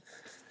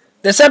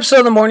This episode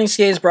of the Morning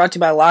Skate is brought to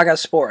you by Laga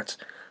Sports.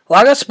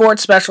 Laga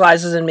Sports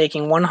specializes in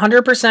making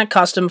 100%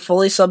 custom,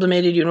 fully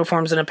sublimated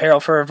uniforms and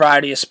apparel for a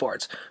variety of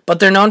sports, but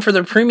they're known for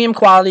their premium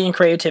quality and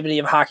creativity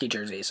of hockey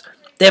jerseys.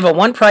 They have a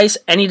one price,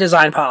 any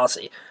design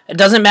policy. It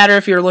doesn't matter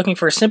if you're looking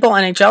for a simple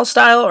NHL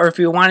style or if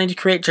you're wanting to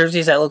create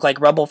jerseys that look like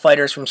Rebel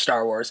fighters from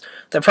Star Wars.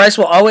 The price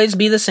will always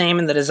be the same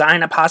and the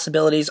design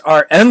possibilities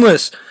are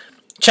endless.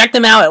 Check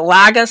them out at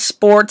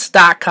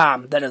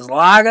lagasports.com. That is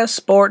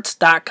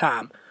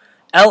lagasports.com.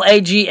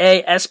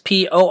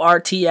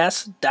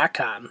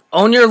 LAGASPORTS.com.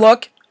 Own your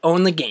look,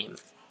 own the game.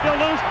 Still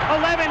loose,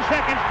 11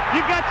 seconds.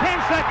 You've got 10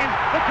 seconds.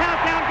 The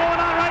countdown going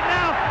on right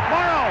now.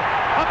 Morrow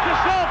up to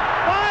Schultz.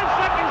 5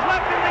 seconds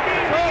left in the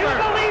game. Do you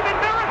believe in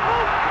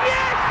miracles?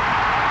 Yes!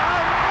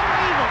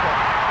 Unbelievable.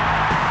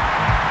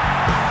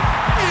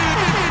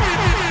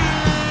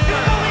 You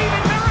believe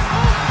in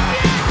miracles?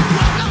 Yes!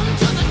 Welcome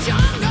to the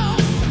jungle.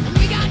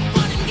 We got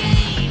fun and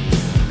games.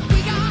 We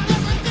got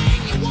everything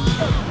you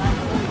want.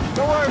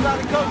 Don't worry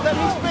about it, Coach. Let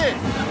me spin.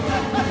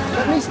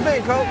 Let me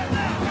spin, Coach.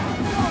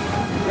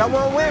 Y'all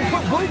want to win?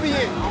 Put Booby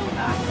in. Y'all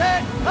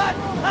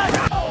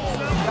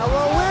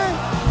want to win?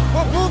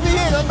 Put Booby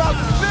in. I'm about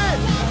to spin.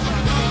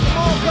 Come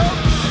on, Coach.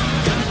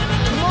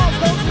 Come on,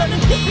 Coach. Let me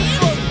get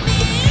this one.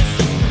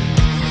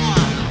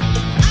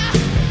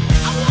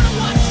 I wanna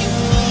watch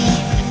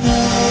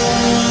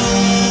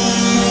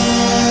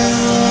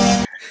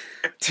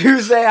you.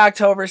 Tuesday,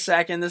 October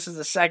 2nd. This is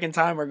the second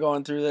time we're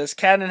going through this.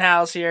 Ken and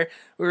Hal's here.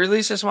 We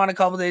released this one a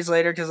couple days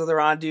later because of the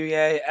Ron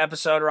Duguay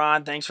episode.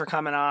 Ron, thanks for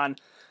coming on.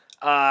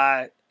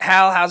 Hal,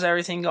 how's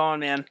everything going,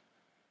 man?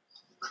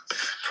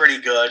 Pretty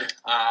good.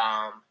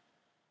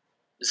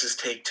 This is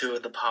take 2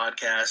 of the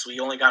podcast. We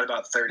only got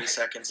about 30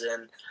 seconds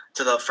in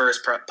to the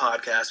first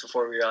podcast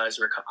before we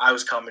realized I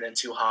was coming in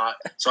too hot.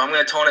 So I'm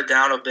going to tone it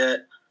down a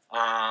bit.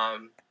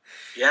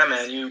 Yeah,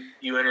 man,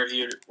 you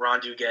interviewed Ron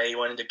Duguay. You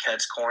went into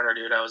Ked's Corner,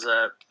 dude. How was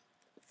that?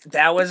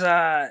 That was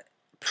a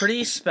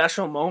pretty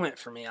special moment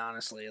for me,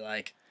 honestly.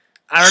 Like,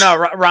 I don't know,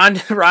 Ron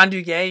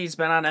Duguay, he's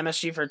been on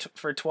MSG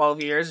for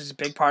 12 years. He's a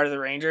big part of the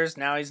Rangers.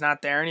 Now he's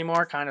not there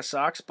anymore. Kind of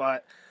sucks,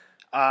 but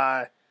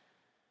I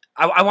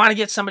want to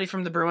get somebody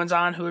from the Bruins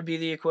on who would be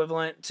the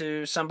equivalent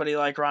to somebody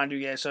like Ron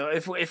Duguay. So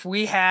if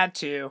we had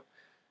to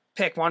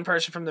pick one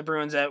person from the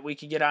Bruins that we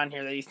could get on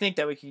here, that you think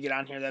that we could get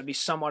on here, that'd be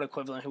somewhat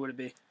equivalent, who would it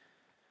be?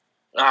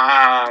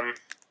 I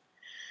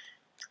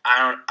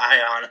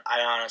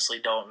honestly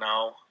don't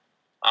know.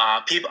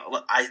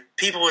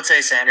 People would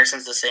say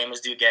Sanderson's the same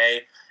as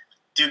Duguay.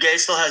 Duguay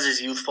still has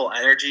his youthful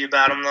energy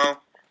about him, though,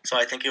 so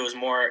I think it's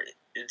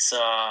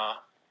a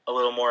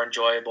little more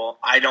enjoyable.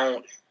 I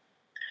don't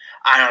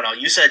know.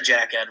 You said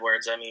Jack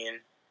Edwards. I mean,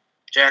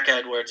 Jack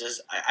Edwards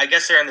is, I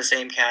guess they're in the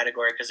same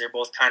category because they're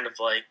both kind of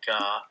like,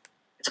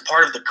 it's a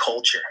part of the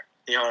culture.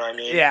 You know what I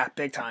mean? Yeah,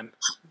 big time.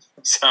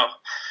 So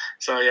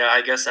yeah,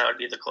 I guess that would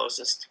be the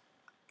closest.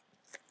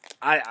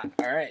 All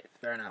right,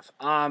 fair enough.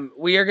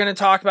 We are going to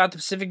talk about the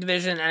Pacific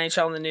Division,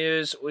 NHL in the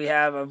news. We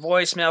have a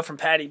voicemail from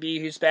Patty B,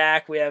 who's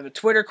back. We have a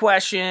Twitter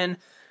question.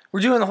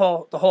 We're doing the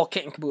whole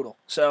kit and caboodle.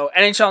 So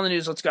NHL in the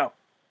news, let's go.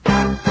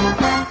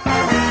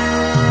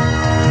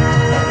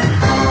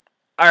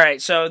 All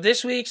right, so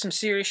this week some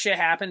serious shit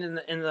happened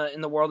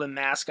in the world of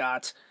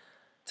mascots.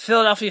 The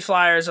Philadelphia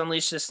Flyers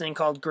unleashed this thing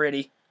called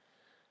Gritty.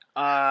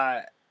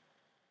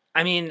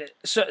 I mean,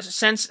 so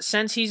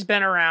since he's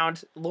been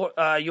around,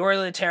 Jori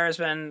Lehtera has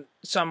been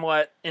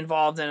somewhat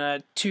involved in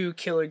a 2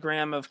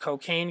 kilogram of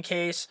cocaine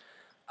case.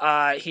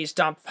 He's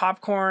dumped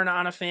popcorn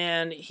on a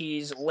fan.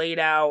 He's laid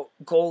out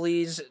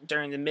goalies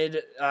during the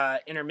mid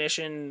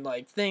intermission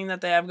thing that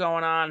they have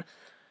going on.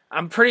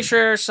 I'm pretty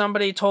sure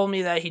somebody told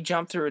me that he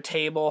jumped through a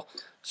table.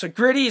 So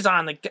Gritty's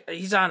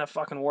he's on a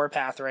fucking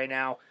warpath right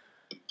now.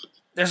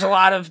 There's a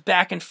lot of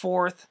back and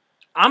forth.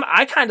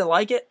 I kind of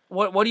like it.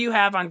 What do you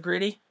have on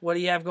Gritty? What do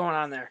you have going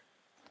on there?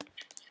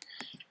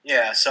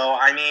 Yeah, so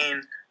I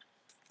mean,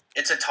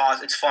 it's a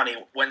toss. It's funny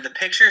when the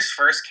pictures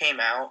first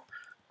came out.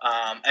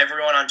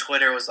 Everyone on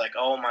Twitter was like,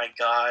 "Oh my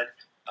god,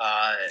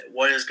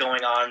 what is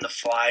going on in the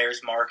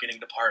Flyers marketing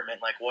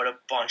department? Like, what a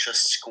bunch of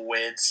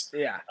squids!"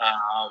 Yeah.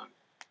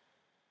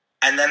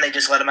 And then they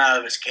just let him out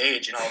of his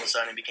cage, and all of a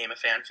sudden he became a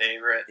fan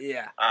favorite.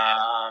 Yeah.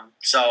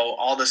 So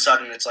all of a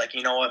sudden it's like,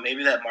 you know what?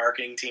 Maybe that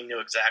marketing team knew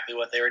exactly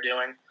what they were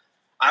doing.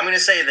 I'm going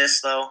to say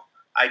this, though.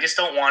 I just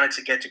don't want it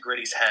to get to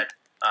Gritty's head.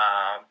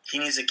 He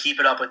needs to keep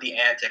it up with the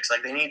antics.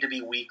 Like, they need to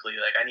be weekly.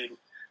 Like,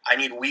 I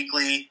need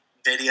weekly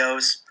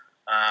videos.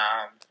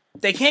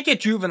 They can't get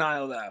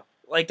juvenile, though.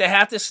 Like, they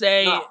have to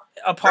stay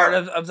a part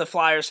of the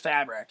Flyers'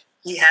 fabric.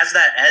 He has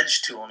that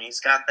edge to him. He's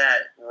got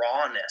that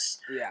rawness.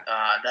 Yeah.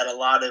 That a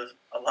lot of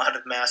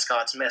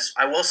mascots miss.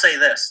 I will say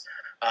this.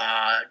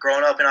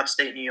 Growing up in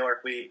upstate New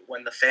York,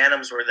 when the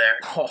Phantoms were there,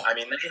 I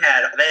mean they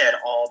had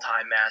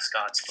all-time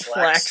mascots.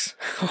 Flex.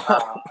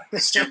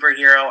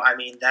 Superhero. I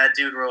mean that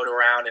dude rode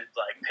around in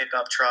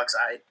pickup trucks.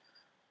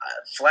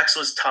 Flex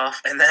was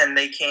tough, and then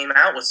they came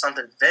out with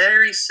something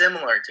very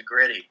similar to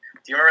Gritty.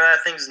 Do you remember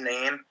that thing's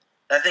name?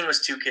 That thing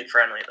was too kid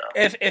friendly though.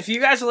 If you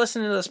guys are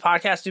listening to this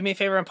podcast, do me a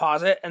favor and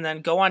pause it, and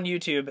then go on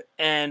YouTube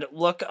and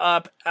look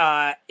up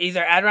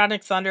either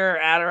Adirondack Thunder or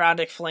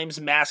Adirondack Flames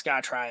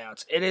mascot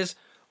tryouts. It is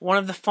one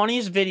of the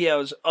funniest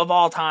videos of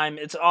all time.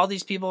 It's all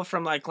these people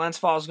from like Glens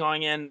Falls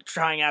going in,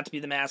 trying out to be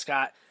the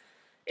mascot.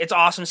 It's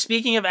awesome.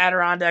 Speaking of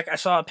Adirondack, I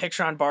saw a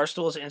picture on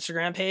Barstool's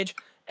Instagram page,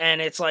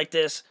 and it's like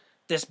this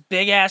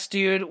big ass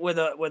dude with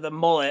a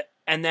mullet,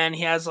 and then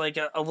he has like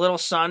a little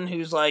son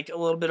who's like a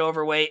little bit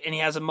overweight, and he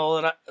has a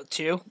mullet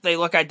too. They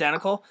look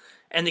identical,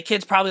 and the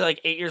kid's probably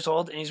like 8 years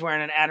old, and he's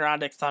wearing an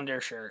Adirondack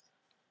Thunder shirt.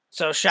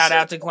 So shout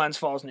out to Glens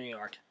Falls, New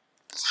York.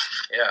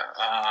 Yeah,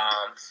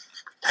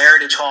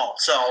 Heritage Hall.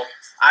 So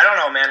I don't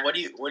know, man. What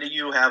do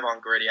you have on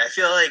Gritty? I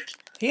feel like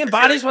he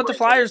embodies what the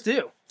Flyers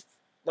do.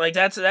 Like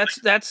that's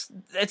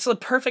the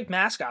perfect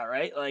mascot,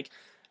 right? Like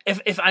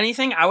if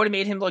anything, I would have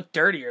made him look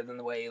dirtier than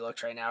the way he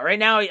looks right now. Right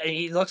now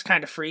he looks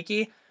kind of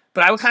freaky,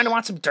 but I would kind of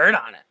want some dirt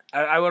on it.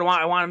 I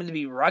want him to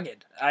be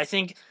rugged. I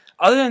think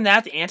other than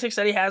that, the antics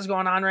that he has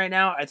going on right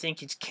now, I think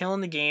he's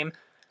killing the game.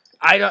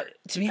 To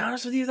be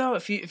honest with you though,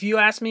 if you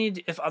ask me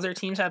if other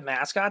teams have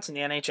mascots in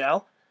the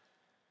NHL,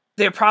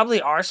 there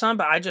probably are some,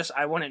 but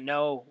I wouldn't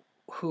know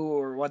who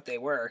or what they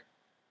were.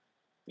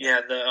 Yeah,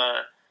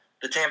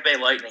 the Tampa Bay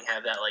Lightning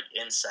have that like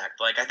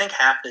insect. Like I think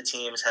half the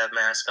teams have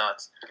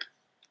mascots.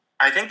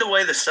 I think the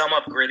way to sum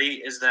up Gritty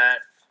is that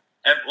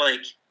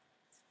like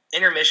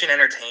intermission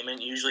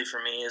entertainment usually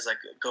for me is like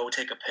go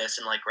take a piss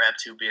and like grab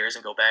 2 beers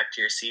and go back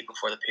to your seat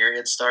before the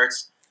period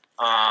starts.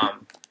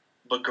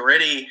 But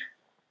Gritty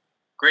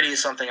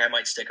is something I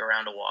might stick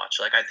around to watch.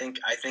 Like I think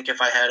if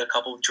I had a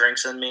couple of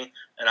drinks in me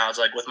and I was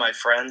like with my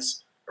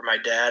friends or my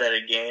dad at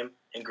a game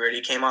and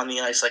Gritty came on the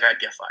ice, like I'd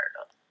get fired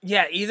up.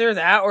 Yeah, either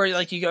that or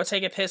like you go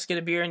take a piss, get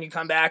a beer, and you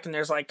come back and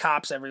there's like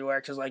cops everywhere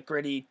because like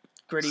Gritty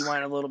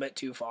went a little bit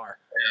too far.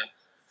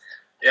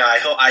 Yeah.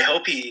 I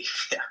hope he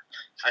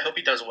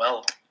does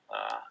well.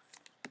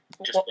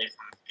 Based on the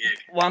gig.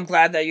 Well, I'm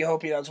glad that you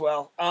hope he does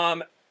well.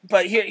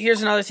 But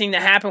here's another thing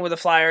that happened with the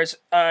Flyers.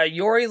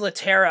 Jori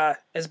Lehtera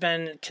has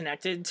been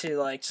connected to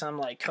like some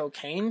like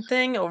cocaine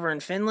thing over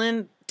in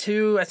Finland.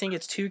 I think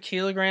it's 2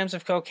 kilograms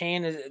of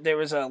cocaine. There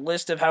was a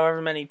list of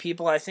however many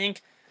people. I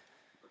think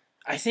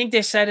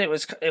they said it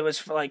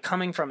was like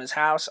coming from his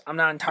house. I'm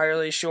not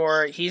entirely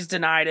sure. He's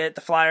denied it.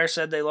 The Flyers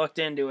said they looked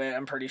into it.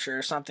 I'm pretty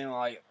sure something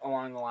like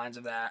along the lines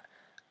of that.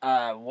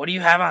 What do you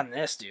have on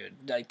this,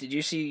 dude? Like, did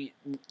you see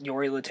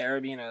Jori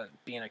Lehtera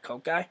being a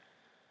coke guy?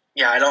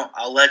 Yeah,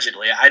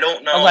 allegedly. I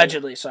don't know.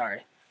 Allegedly,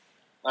 sorry.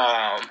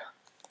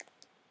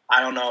 I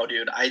don't know,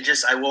 dude. I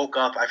woke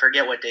up. I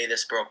forget what day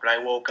this broke, but I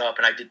woke up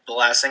and the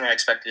last thing I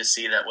expected to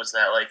see that was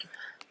that like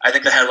I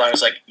think the headline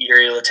was like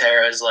Jori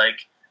Lehtera's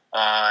like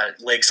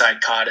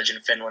lakeside cottage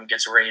in Finland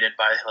gets raided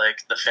by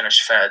like the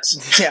Finnish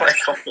feds. Yeah. Like,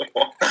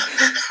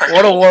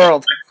 What a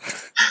world.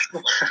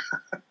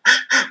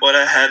 What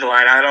a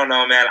headline. I don't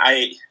know, man.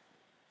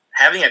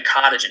 Having a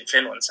cottage in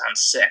Finland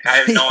sounds sick. I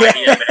have no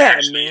idea if it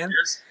actually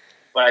is.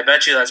 But I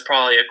bet you that's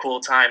probably a cool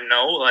time.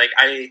 No, like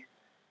I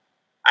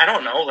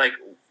don't know. Like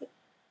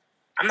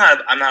I'm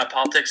not a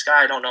politics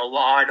guy. I don't know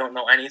law. I don't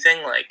know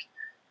anything. Like,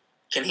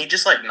 can he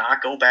just like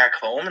not go back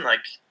home and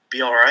like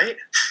be all right?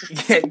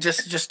 Yeah,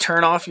 just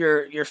turn off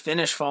your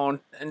Finnish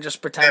phone and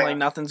just pretend like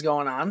nothing's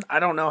going on. I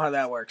don't know how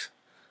that works.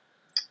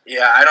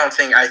 Yeah,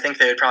 I think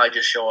they would probably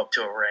just show up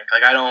to a rink.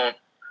 Like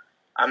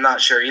I'm not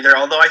sure either.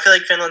 Although I feel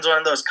like Finland's one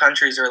of those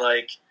countries where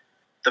like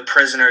the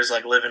prisoners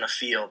like live in a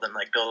field and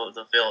like build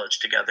the village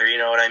together. You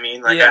know what I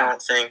mean? Like yeah. I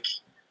don't think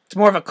it's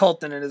more of a cult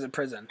than it is a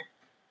prison.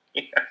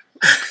 Yeah.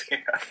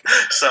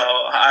 So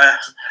I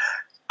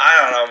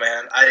don't know,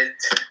 man.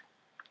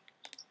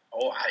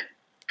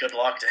 Good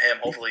luck to him.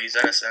 Hopefully he's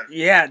innocent.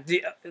 Yeah,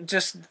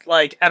 just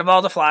like out of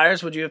all the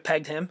Flyers, would you have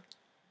pegged him?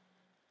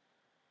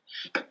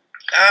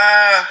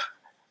 I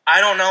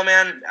don't know,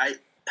 man.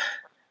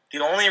 The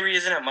only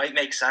reason it might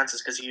make sense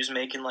is because he was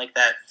making like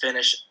that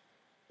Finnish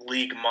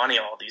league money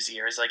all these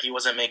years. Like he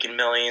wasn't making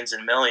millions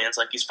and millions.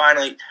 Like he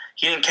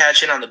didn't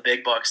catch in on the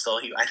big bucks though.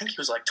 I think he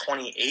was like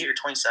 28 or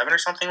 27 or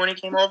something when he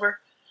came over.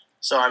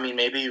 So I mean,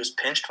 maybe he was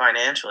pinched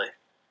financially.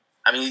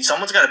 I mean,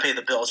 someone's got to pay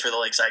the bills for the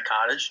lakeside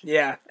cottage.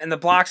 Yeah, and the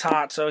block's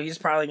hot, so he's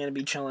probably going to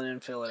be chilling in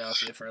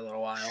Philadelphia for a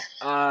little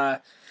while.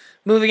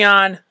 Moving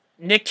on,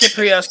 Nick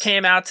Kypreos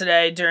came out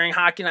today during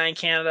Hockey Night in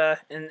Canada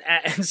and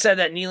said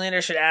that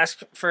Nylander should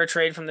ask for a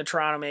trade from the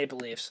Toronto Maple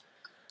Leafs.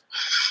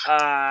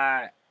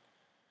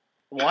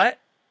 What?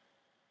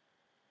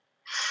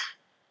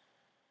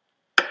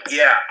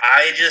 Yeah,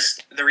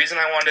 the reason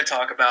I wanted to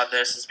talk about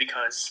this is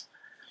because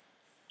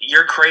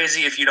you're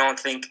crazy if you don't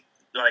think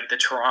like the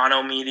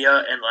Toronto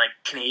media and like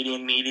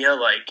Canadian media,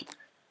 like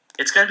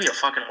it's gonna be a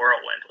fucking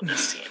whirlwind with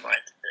this team.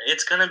 Like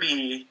it's gonna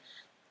be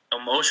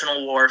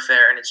emotional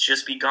warfare, and it's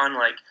just begun.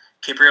 Like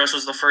Kypreos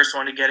was the first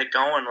one to get it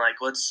going.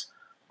 Like let's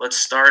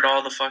start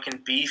all the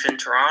fucking beef in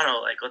Toronto.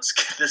 Like let's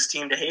get this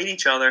team to hate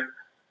each other.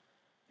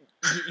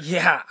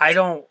 Yeah,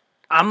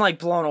 I'm like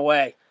blown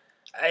away.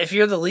 If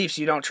you're the Leafs,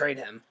 you don't trade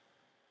him.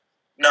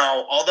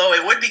 No, although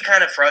it would be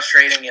kind of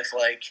frustrating if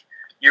like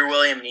you're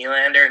William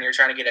Nylander and you're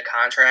trying to get a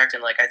contract,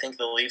 and like I think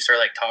the Leafs are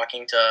like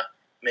talking to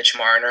Mitch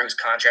Marner, whose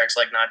contract's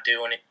like not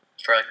due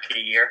for like a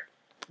year.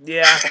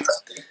 Yeah.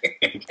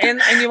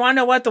 and you want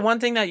to know what? The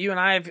one thing that you and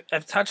I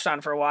have touched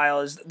on for a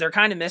while is they're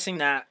kind of missing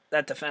that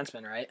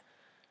defenseman, right?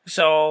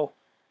 So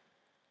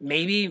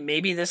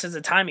maybe this is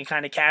the time you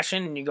kind of cash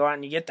in and you go out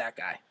and you get that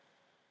guy.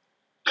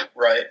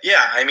 Right.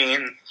 Yeah. I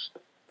mean,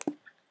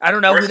 I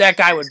don't know who that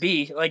guy would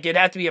be. Like, it'd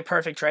have to be a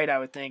perfect trade, I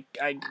would think.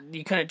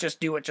 You couldn't just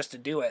do it just to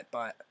do it,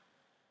 but...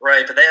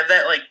 Right, but they have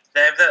that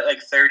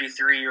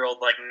 33-year-old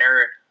like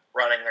nerd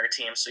running their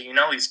team, so you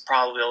know he's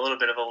probably a little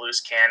bit of a loose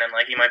cannon.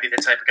 Like he might be the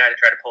type of guy to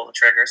try to pull the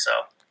trigger. So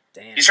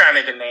Damn. He's trying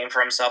to make a name for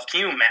himself.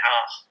 Can you imagine?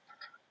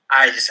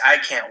 I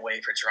can't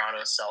wait for Toronto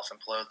to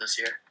self-implode this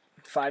year.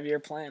 5-year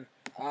plan.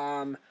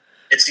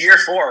 It's year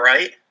 4,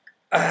 right?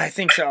 I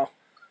think so.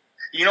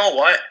 You know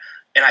what?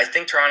 And I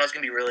think Toronto's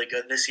going to be really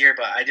good this year,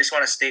 but I just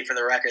want to state for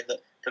the record that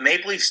the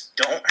Maple Leafs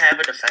don't have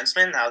a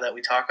defenseman now that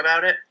we talk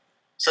about it.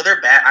 So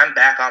they're back. I'm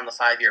back on the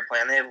 5-year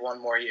plan. They have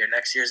one more year.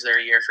 Next year's their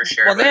year for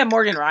sure. Well, they have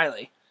Morgan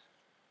Riley.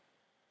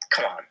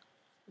 Come on.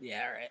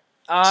 Yeah,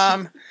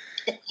 all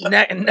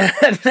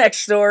right. Next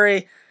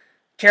story.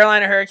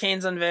 Carolina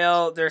Hurricanes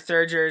unveil their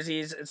third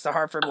jerseys. It's the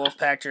Hartford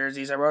Wolfpack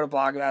jerseys. I wrote a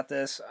blog about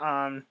this.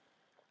 I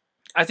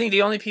think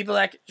the only people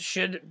that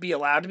should be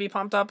allowed to be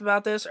pumped up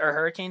about this are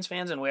Hurricanes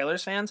fans and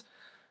Whalers fans.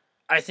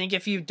 I think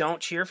if you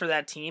don't cheer for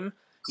that team,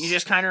 you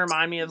just kind of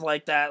remind me of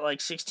like that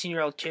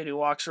 16-year-old kid who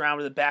walks around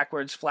with a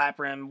backwards flat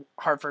brim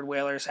Hartford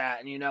Whalers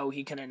hat, and you know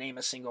he couldn't name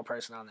a single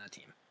person on that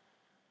team.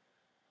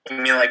 You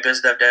mean like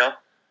Biz Dale?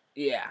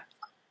 Yeah.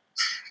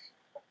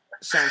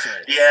 Essentially.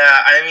 Yeah,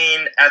 I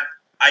mean,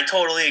 I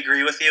totally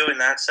agree with you in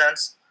that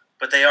sense,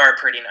 but they are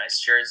pretty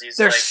nice jerseys.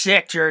 They're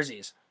sick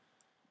jerseys.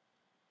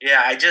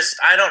 Yeah, I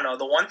don't know.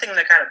 The one thing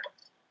that kind of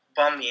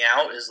bummed me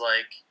out is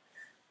like,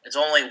 it's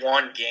only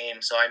one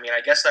game, so I mean, I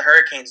guess the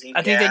Hurricanes need.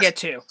 I think they get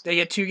 2. They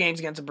get 2 games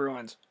against the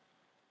Bruins.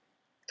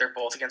 They're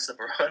both against the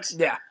Bruins?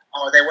 Yeah.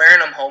 Oh, are they wearing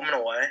them home and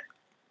away?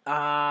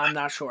 I'm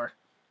not sure.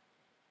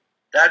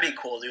 That'd be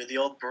cool, dude. The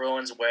old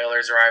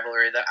Bruins-Whalers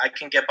rivalry. That I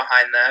can get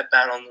behind that.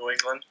 Battle New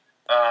England.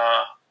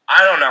 I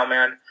don't know,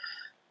 man.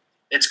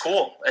 It's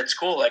cool. It's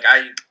cool. Like,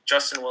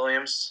 Justin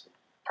Williams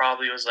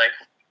probably was like,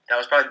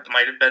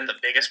 might have been the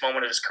biggest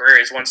moment of his career.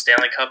 He's won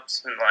Stanley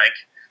Cups and, like,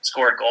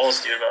 scored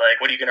goals, dude. But, like,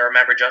 what are you going to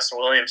remember Justin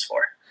Williams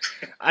for?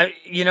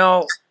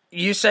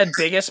 You said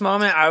biggest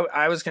moment.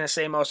 I was going to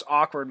say most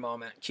awkward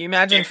moment. Can you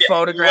imagine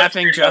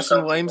photographing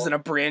Justin Williams in a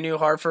brand new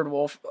Hartford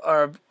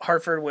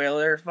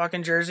Whaler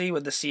fucking jersey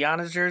with the C on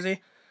his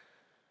jersey?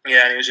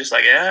 Yeah, and he was just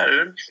like, yeah,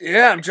 dude.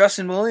 Yeah, I'm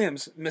Justin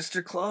Williams,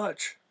 Mr.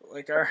 Clutch.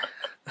 Like, all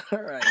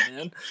right,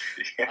 man.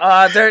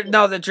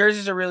 The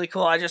jerseys are really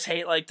cool. I just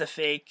hate like the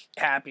fake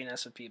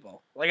happiness of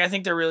people. Like, I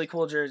think they're really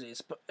cool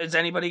jerseys. But is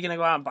anybody gonna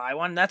go out and buy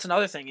one? That's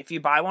another thing. If you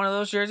buy one of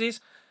those jerseys,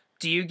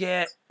 do you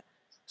get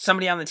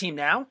somebody on the team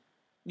now?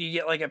 Do you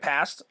get like a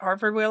past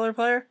Hartford Whaler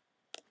player?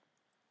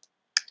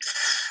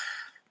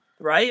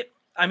 Right?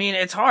 I mean,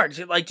 it's hard.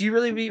 Like, do you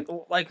really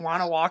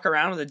want to walk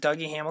around with a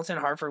Dougie Hamilton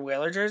Hartford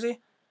Whaler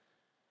jersey?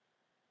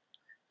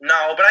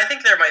 No, but I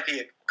think there might be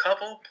a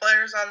couple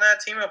players on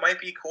that team. It might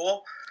be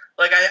cool.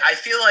 Like, I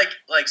feel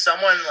like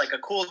someone, like a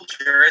cool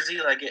jersey,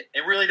 like it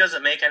really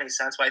doesn't make any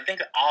sense, but I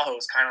think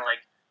Aho's kind of like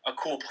a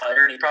cool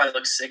player, and he probably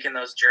looks sick in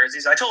those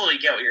jerseys. I totally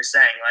get what you're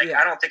saying. Like, yeah.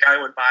 I don't think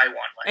I would buy one.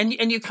 Like,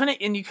 and you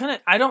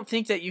couldn't. I don't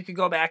think that you could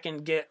go back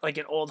and get like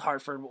an old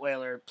Hartford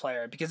Whaler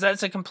player because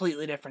that's a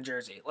completely different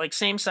jersey. Like,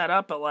 same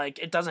setup, but like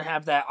it doesn't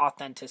have that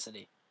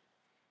authenticity.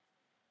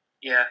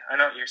 Yeah, I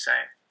know what you're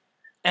saying.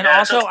 And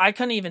also, I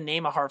couldn't even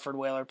name a Hartford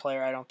Whaler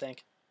player, I don't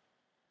think.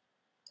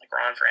 Like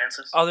Ron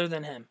Francis? Other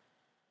than him.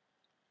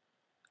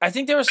 I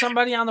think there was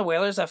somebody on the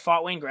Whalers that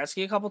fought Wayne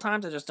Gretzky a couple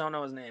times. I just don't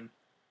know his name.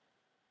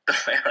 The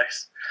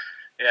Whalers.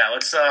 Yeah,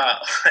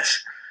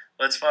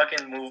 let's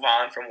fucking move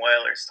on from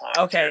Whalers talk.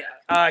 Okay,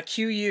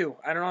 QU.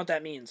 I don't know what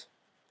that means.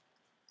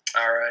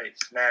 All right,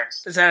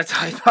 next. Is that a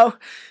typo?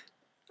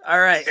 All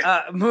right,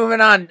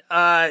 moving on.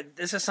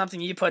 This is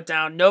something you put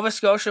down. Nova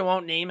Scotia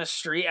won't name a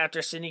street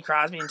after Sidney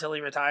Crosby until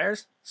he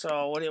retires.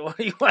 So what do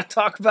you want to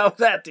talk about with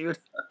that, dude?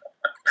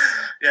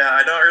 Yeah,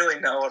 I don't really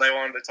know what I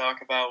wanted to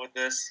talk about with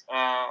this.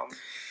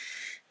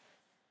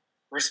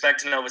 Respect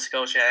to Nova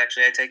Scotia,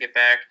 actually, I take it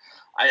back.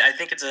 I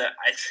think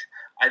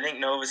I think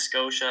Nova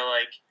Scotia,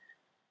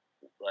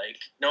 like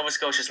Nova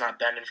Scotia's not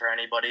bending for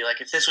anybody. Like,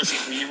 if this was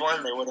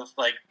Cleveland, they would have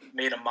like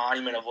made a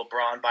monument of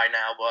LeBron by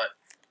now, but.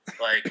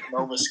 Like,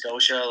 Nova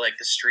Scotia, like,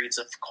 the streets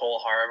of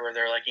Cole Harbor,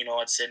 they're like, you know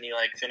what, Sydney,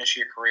 like, finish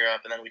your career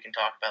up, and then we can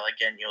talk about, like,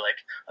 getting you, like,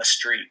 a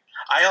street.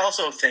 I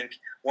also think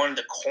one of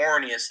the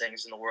corniest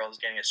things in the world is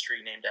getting a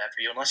street named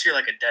after you, unless you're,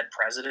 like, a dead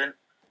president.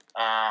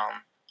 I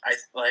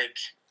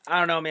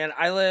don't know, man.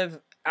 I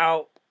live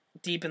out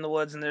deep in the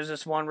woods, and there's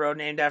this one road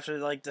named after,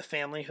 like, the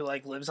family who,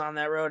 like, lives on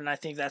that road, and I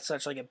think that's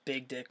such, like, a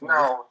big dick move.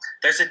 No,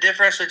 there's a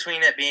difference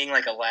between it being,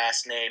 like, a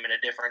last name and a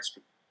difference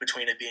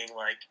between it being,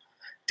 like,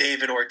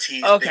 David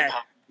Ortiz. Okay.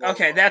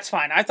 Okay, that's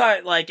fine. I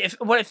thought, like,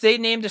 if they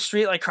named a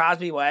street like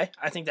Crosby Way,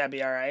 I think that'd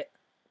be all right.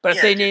 But if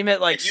Yeah, they dude, name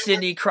it like if you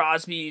Sidney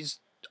Crosby's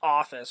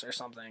office or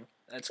something,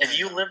 that's If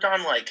you lived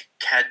on like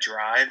Ked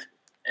Drive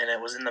and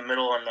it was in the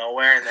middle of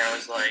nowhere and there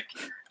was like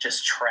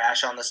just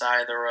trash on the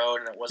side of the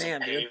road and it wasn't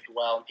Damn, dude. paved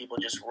well and people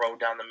just rode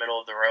down the middle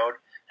of the road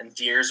and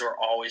deers were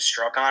always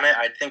struck on it,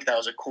 I'd think that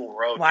was a cool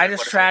road. Why dude. does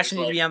But if it trash was, need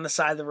to like- be on the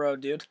side of the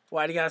road, dude?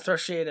 Why do you gotta throw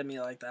shade at me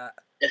like that?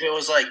 If it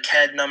was like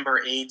Ked number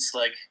 8's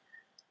like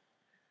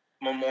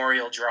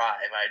Memorial Drive,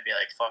 I'd be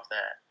like, fuck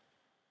that.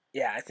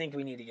 Yeah, I think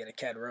we need to get a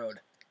Ked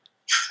Road.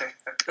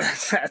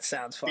 That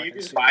sounds Do you fucking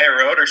just sweet. buy a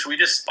road or should we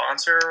just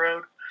sponsor a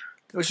road?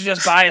 We should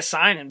just buy a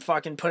sign and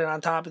fucking put it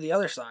on top of the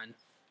other sign.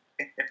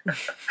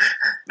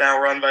 Now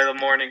run by the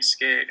morning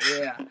skate.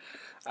 Yeah.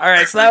 All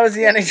right, so that was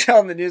the NHL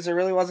in the news. There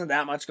really wasn't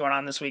that much going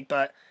on this week,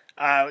 but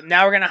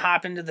now we're going to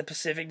hop into the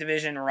Pacific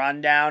Division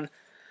rundown.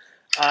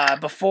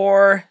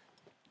 Before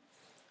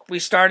we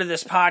started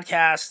this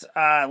podcast,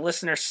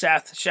 listener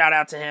Seth, shout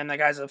out to him. That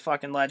guy's a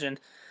fucking legend.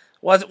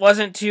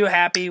 Wasn't too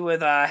happy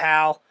with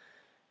Hal,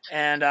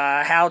 and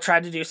Hal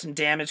tried to do some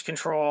damage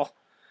control.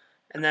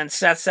 And then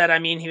Seth said,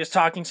 he was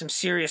talking some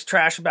serious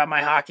trash about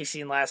my hockey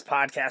scene last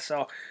podcast.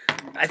 So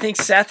I think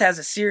Seth has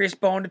a serious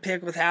bone to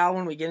pick with Hal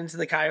when we get into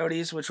the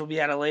Coyotes, which will be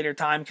at a later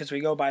time because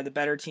we go by the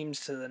better teams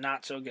to the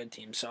not-so-good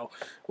teams. So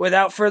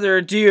without further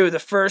ado, the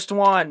first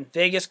one,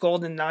 Vegas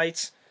Golden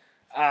Knights.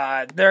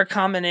 They're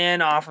coming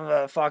in off of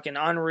a fucking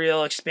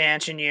unreal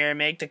expansion year,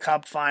 make the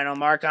cup final.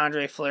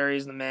 Marc-Andre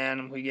Fleury's the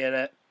man. We get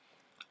it.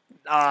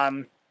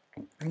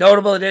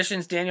 Notable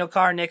additions, Daniel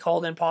Carr, Nick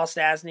Holden, Paul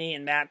Stastny,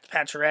 and Matt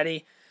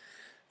Pacioretty.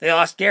 They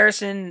lost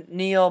Garrison,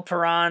 Neal,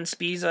 Perron,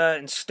 Spiza,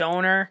 and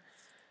Stoner.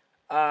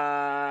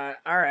 All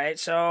right,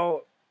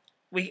 so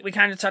we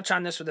kind of touched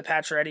on this with the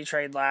Pacioretty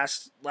trade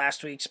last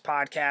week's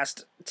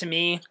podcast. To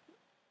me,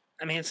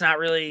 it's not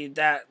really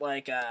that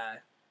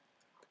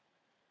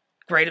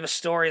great of a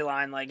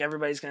storyline like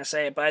everybody's going to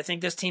say it, but I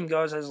think this team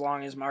goes as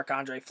long as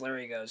Marc-Andre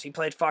Fleury goes. He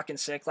played fucking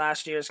sick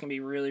last year. It's going to be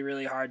really,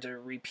 really hard to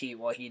repeat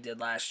what he did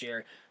last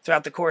year.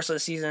 Throughout the course of the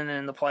season and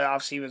in the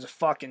playoffs, he was a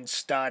fucking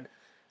stud.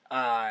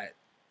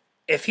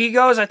 If he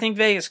goes, I think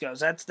Vegas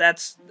goes.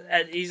 That's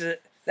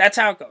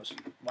how it goes.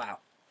 Wow.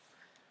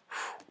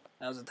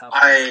 That was a tough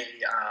one.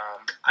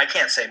 I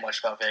can't say much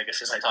about Vegas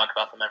because I talk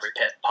about them every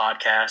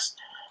podcast.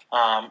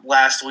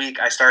 Last week,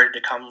 I started to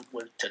come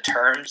to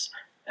terms,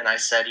 and I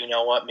said, you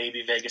know what,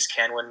 maybe Vegas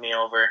can win me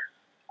over.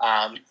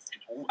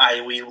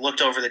 We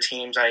looked over the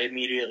teams. I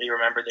immediately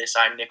remembered they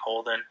signed Nick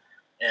Holden,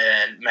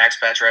 and Max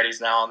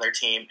Pacioretty's now on their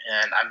team,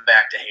 and I'm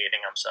back to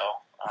hating them. So,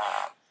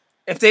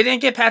 if they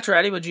didn't get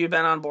Pacioretty, would you have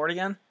been on board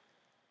again?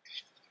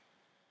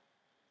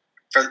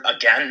 No,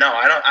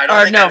 I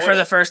don't. Think I for would.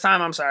 the first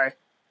time. I'm sorry.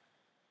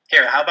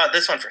 Here, how about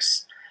this one for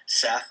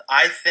Seth?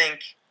 I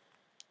think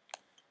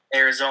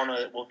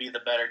Arizona will be the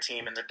better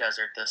team in the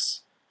desert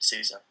this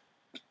season.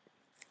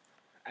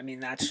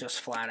 That's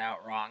just flat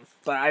out wrong.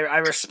 But I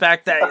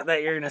respect that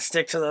you're going to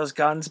stick to those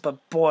guns.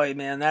 But boy,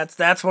 man,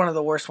 that's one of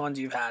the worst ones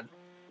you've had.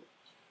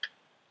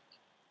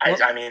 They're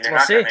not going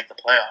to make the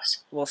playoffs.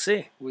 We'll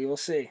see. We will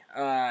see.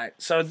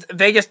 So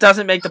Vegas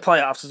doesn't make the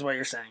playoffs, is what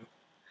you're saying.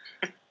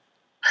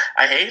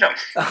 I hate them.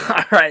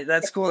 All right,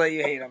 that's cool that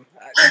you hate them.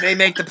 They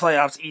make the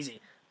playoffs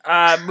easy.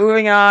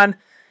 Moving on,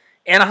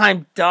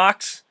 Anaheim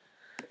Ducks.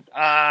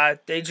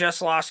 They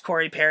just lost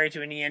Corey Perry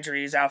to a knee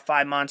injury. He's out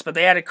 5 months. But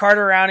they added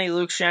Carter Rowney,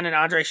 Luke Shen, and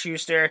Andre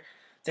Schuster.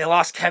 They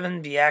lost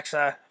Kevin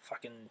Bieksa,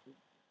 fucking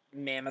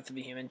mammoth of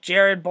a human.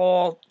 Jared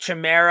Bowl,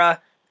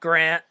 Chimera,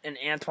 Grant, and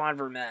Antoine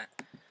Vermette.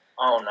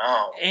 Oh,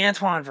 no.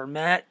 Antoine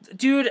Vermette.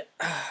 Dude,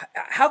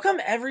 how come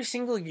every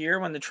single year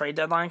when the trade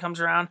deadline comes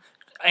around,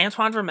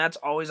 Antoine Vermette's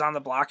always on the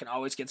block and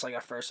always gets like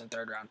a first and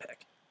third round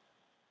pick?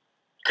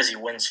 Because he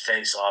wins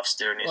face-offs,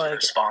 dude, and he's Like,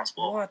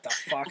 responsible. What the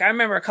fuck? I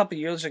remember a couple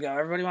years ago,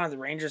 everybody wanted the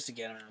Rangers to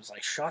get him, and I was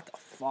like, shut the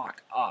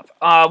fuck up.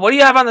 What do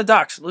you have on the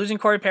Ducks? Losing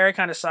Corey Perry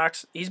kind of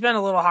sucks. He's been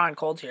a little hot and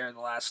cold here in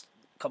the last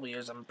couple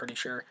years, I'm pretty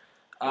sure.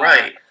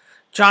 Right.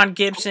 John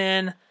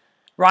Gibson,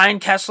 Ryan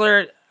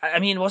Kessler.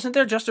 Wasn't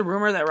there just a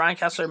rumor that Ryan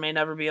Kessler may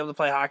never be able to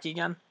play hockey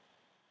again?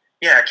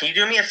 Yeah, can you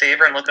do me a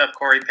favor and look up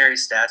Corey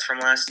Perry's stats from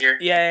last year?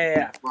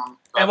 Yeah.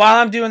 And while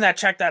I'm doing that,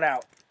 check that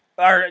out.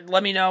 Or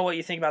let me know what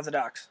you think about the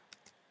Ducks.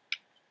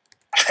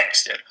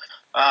 Thanks, dude.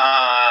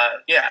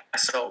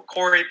 So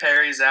Corey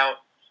Perry's out.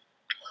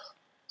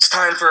 It's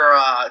time for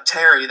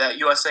Terry, that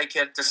USA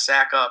kid, to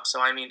sack up.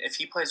 So if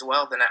he plays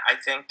well, then I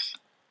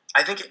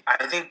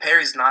think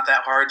Perry's not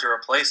that hard to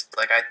replace.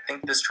 I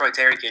think this Troy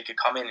Terry kid could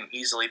come in and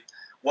easily.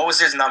 What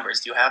was his numbers?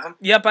 Do you have them?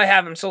 Yep, I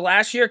have them. So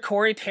last year,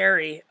 Corey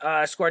Perry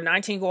scored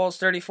 19 goals,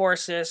 34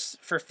 assists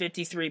for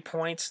 53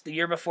 points. The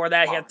year before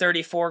that, he had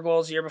 34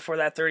 goals. The year before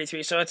that,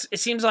 33. So it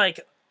seems like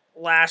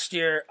last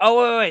year...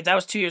 Oh, wait, that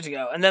was 2 years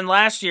ago. And then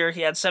last year,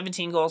 he had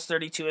 17 goals,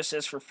 32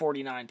 assists for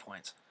 49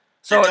 points.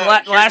 So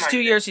last 2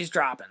 years, he's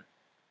dropping.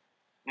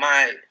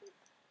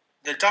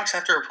 The Ducks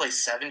have to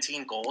replace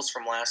 17 goals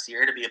from last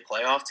year to be a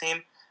playoff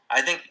team.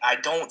 I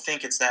don't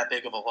think it's that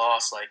big of a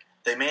loss.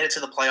 They made it to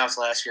the playoffs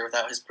last year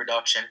without his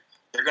production.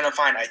 They're going to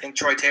find, I think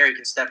Troy Terry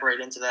can step right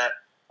into that.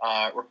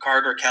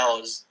 Rickard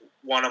Rakell is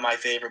one of my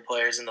favorite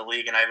players in the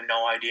league, and I have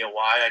no idea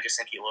why. I just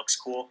think he looks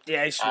cool.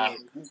 Yeah, he's sweet.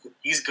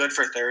 He's good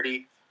for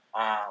 30.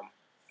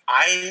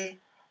 I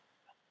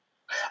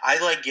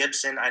like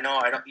Gibson. I know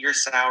you're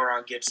sour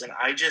on Gibson.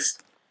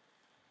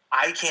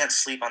 I can't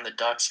sleep on the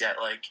Ducks yet.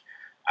 Like,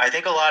 I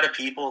think a lot of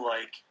people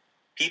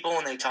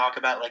when they talk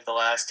about like the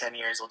last 10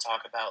 years, will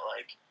talk about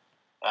like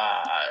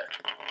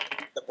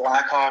the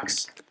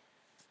Blackhawks,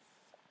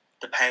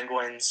 the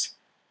Penguins,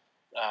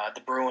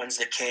 the Bruins,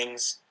 the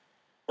Kings.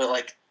 But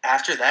like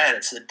after that,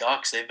 it's the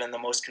Ducks. They've been the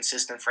most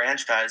consistent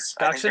franchise.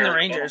 Ducks and the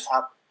Rangers.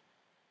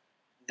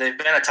 They've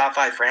been a top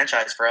 5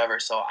 franchise forever.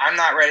 So I'm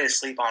not ready to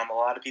sleep on them. A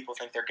lot of people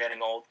think they're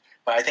getting old.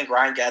 But I think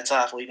Ryan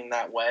Getzlaf leading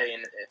that way,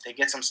 and if they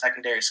get some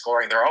secondary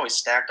scoring, they're always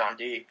stacked on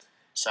D.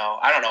 So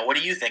I don't know. What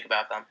do you think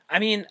about them? I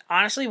mean,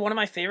 honestly, one of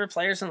my favorite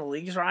players in the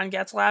league is Ryan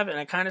Getzlaf, and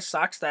it kind of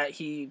sucks that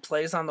he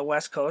plays on the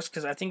West Coast,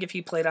 because I think if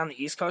he played on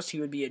the East Coast, he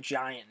would be a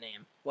giant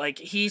name. Like,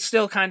 he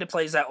still kind of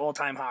plays that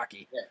old-time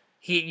hockey. Yeah.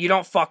 You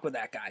don't fuck with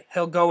that guy.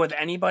 He'll go with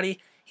anybody.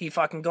 He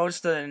fucking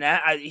goes to the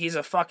net. He's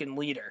a fucking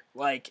leader.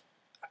 Like,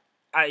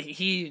 I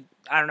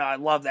don't know. I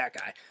love that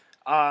guy.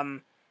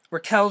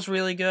 Raquel's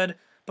really good.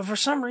 But for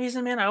some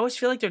reason, man, I always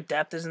feel like their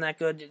depth isn't that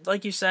good.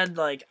 Like you said,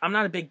 like, I'm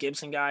not a big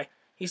Gibson guy.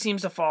 He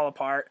seems to fall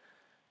apart.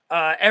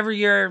 Every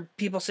year,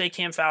 people say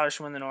Cam Fowler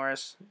should win the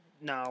Norris.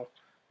 No.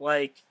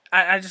 Like,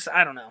 I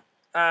don't know.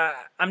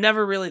 I'm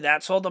never really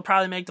that sold. They'll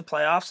probably make the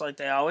playoffs like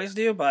they always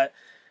do, but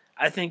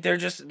I think they're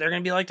going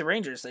to be like the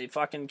Rangers. They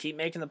fucking keep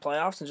making the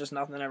playoffs and just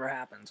nothing ever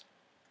happens.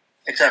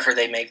 Except for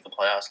they make the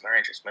playoffs and the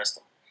Rangers missed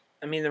them.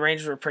 I mean, the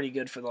Rangers were pretty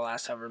good for the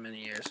last however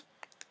many years.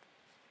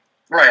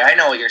 Right, I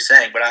know what you're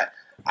saying, but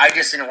I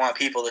just didn't want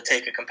people to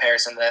take a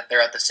comparison that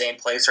they're at the same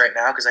place right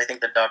now, because I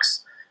think the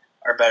Ducks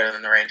are better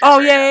than the Rangers. Oh,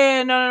 right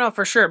yeah, now. no,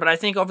 for sure. But I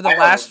think over the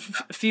last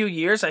few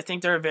years, I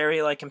think they're a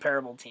very, like,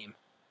 comparable team.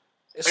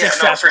 Yeah,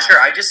 no, for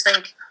sure. I just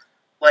think,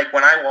 like,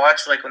 when I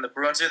watch, like, when the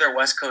Bruins do their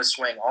West Coast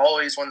swing,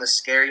 always one of the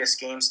scariest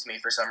games to me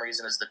for some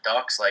reason is the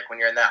Ducks. Like, when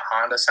you're in that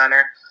Honda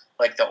Center,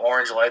 like, the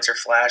orange lights are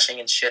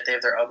flashing and shit. They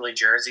have their ugly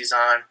jerseys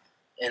on.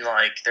 And,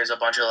 like, there's a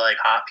bunch of, like,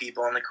 hot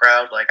people in the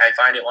crowd. Like, I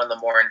find it one of the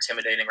more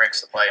intimidating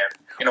rinks to play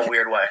in a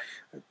weird way.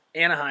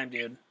 Anaheim,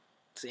 dude.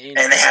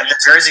 And they have the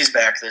jerseys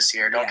back this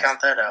year. Don't count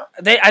that out.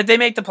 They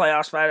make the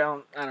playoffs, but I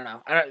don't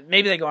know.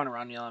 Maybe they go on a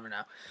run. You'll never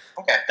know.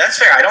 Okay, that's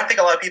fair. I don't think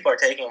a lot of people are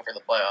taking them for the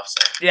playoffs.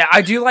 So. Yeah,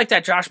 I do like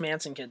that Josh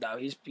Manson kid, though.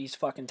 He's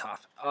fucking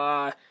tough.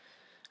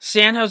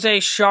 San Jose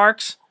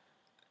Sharks.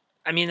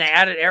 I mean, they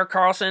added Erik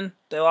Karlsson.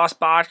 They lost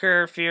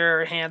Bodker,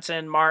 Fear,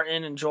 Hansen,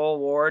 Martin, and Joel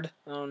Ward.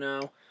 Oh,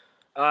 no.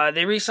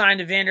 They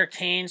re-signed Evander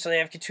Kane, so they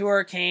have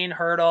Couture, Kane,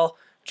 Hurdle.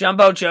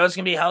 Jumbo Joe's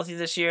going to be healthy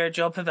this year.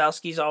 Joe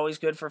Pavelski's always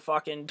good for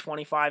fucking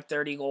 25,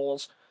 30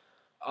 goals.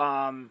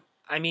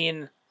 I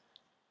mean,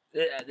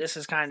 this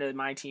is kind of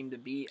my team to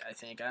beat, I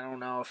think. I don't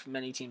know if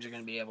many teams are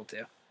going to be able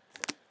to.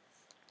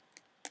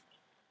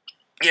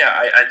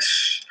 Yeah,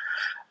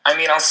 I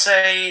mean, I'll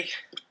say...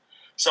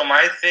 So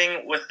my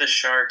thing with the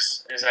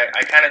Sharks is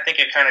I kind of think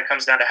it kind of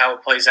comes down to how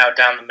it plays out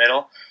down the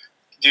middle.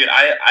 Dude,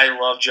 I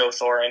love Joe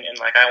Thornton, and,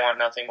 like, I want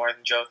nothing more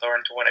than Joe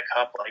Thornton to win a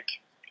cup. Like,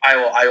 I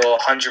will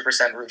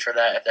 100% root for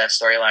that if that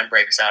storyline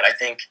breaks out. I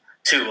think,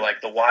 too,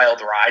 like, the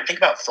wild ride. Think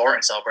about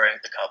Thornton celebrating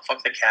the cup.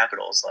 Fuck the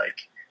Capitals.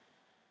 Like,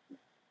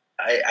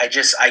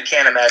 I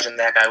can't imagine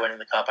that guy winning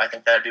the cup. I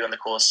think that would be one of the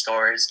coolest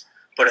stories.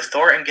 But if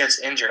Thornton gets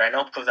injured, I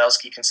know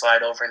Pavelski can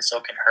slide over and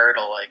so can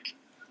Hurdle. Like,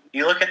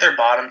 you look at their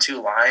bottom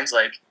two lines,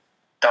 like,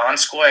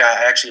 Donskoy,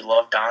 I actually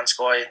love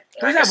Donskoy.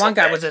 Who's that one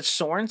guy? Was it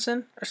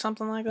Sorensen or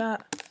something like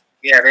that?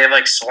 Yeah, they have,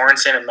 like,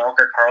 Sorensen and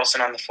Melker Karlsson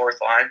on the fourth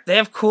line. They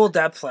have cool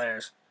depth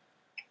players.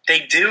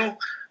 They do,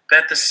 but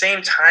at the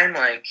same time,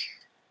 like,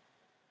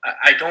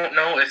 I don't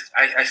know if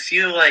I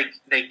feel like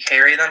they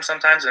carry them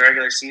sometimes in the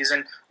regular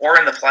season or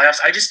in the playoffs.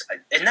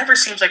 It never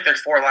seems like their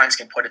four lines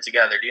can put it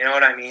together. Do you know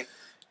what I mean?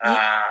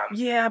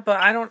 Yeah, but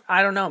I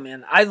don't know,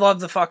 man. I love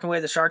the fucking way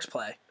the Sharks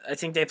play. I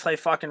think they play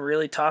fucking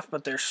really tough,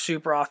 but they're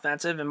super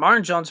offensive. And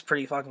Martin Jones is a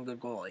pretty fucking good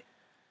goalie.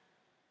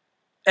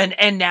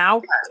 And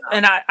now,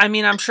 and I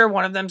mean, I'm sure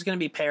one of them's going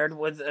to be paired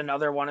with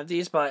another one of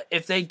these, but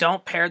if they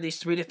don't pair these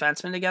three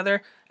defensemen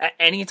together, at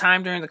any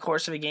time during the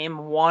course of a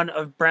game, one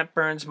of Brent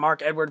Burns,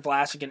 Mark Edward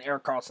Vlasic, and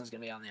Erik Karlsson is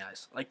going to be on the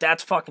ice. Like,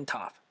 that's fucking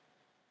tough.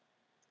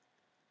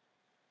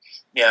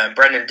 Yeah, and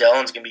Brendan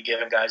Dillon's going to be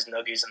giving guys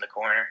noogies in the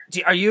corner.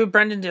 Are you a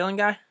Brendan Dillon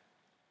guy?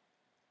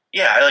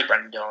 Yeah, I like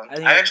Brendan Dillon.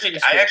 I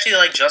actually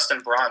like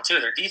Justin Braun,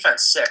 too. Their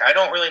defense sick. I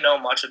don't really know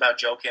much about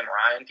Joakim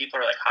Ryan. People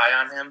are, like, high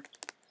on him.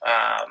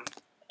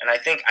 And I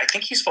think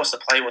he's supposed to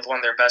play with one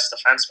of their best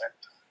defensemen.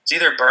 It's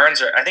either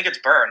Burns or... I think it's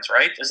Burns,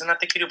 right? Isn't that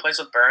the kid who plays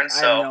with Burns?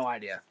 I have no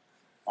idea.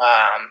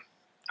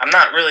 I'm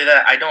not really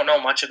that... I don't know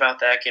much about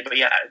that kid, but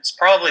yeah, it's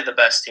probably the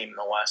best team in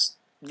the West.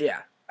 Yeah.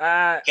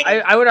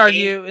 I would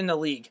argue in the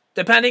league.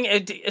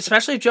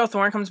 Especially if Joe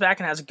Thornton comes back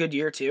and has a good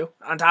year, too.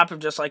 On top of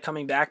just, like,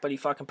 coming back, but he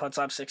fucking puts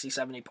up 60,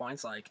 70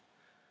 points. Like,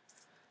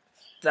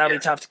 that'll be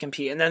tough to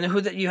compete. And then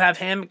you have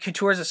him.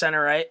 Couture's a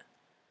center, right?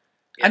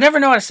 Yeah. I never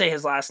know how to say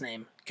his last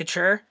name.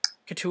 Couture?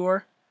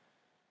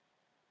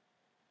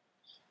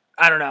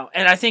 I don't know.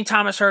 And I think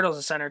Thomas Hurdle's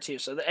a center too.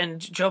 So and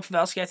Joe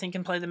Pavelski, I think,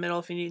 can play the middle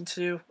if he needs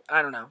to.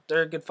 I don't know.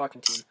 They're a good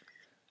fucking team.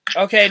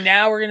 Okay,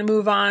 now we're gonna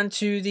move on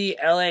to the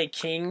LA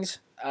Kings.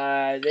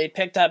 They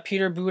picked up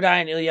Peter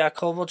Budaj and Ilya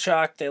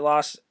Kovalchuk. They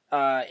lost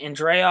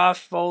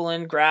Andreoff,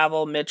 Folin,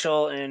 Gravel,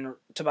 Mitchell, and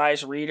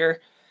Tobias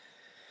Reeder.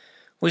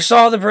 We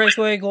saw the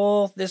breakaway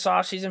goal this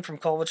offseason from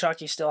Kovalchuk.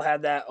 He still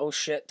had that oh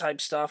shit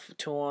type stuff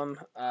to him.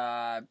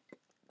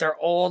 They're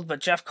old,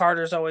 but Jeff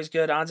Carter's always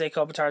good. Anze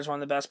Kopitar is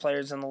one of the best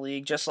players in the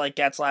league. Just like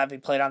Getzlav, he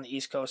played on the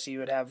East Coast, so he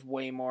would have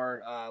way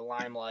more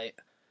limelight,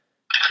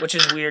 which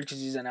is weird because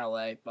he's in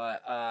LA.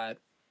 But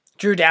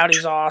Drew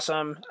Doughty's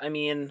awesome. I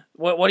mean,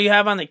 what do you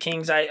have on the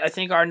Kings? I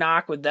think our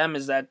knock with them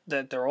is that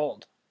they're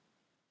old.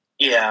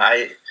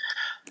 Yeah,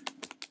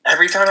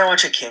 every time I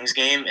watch a Kings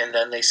game and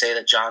then they say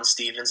that John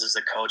Stevens is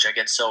the coach, I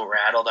get so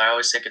rattled. I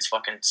always think it's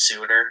fucking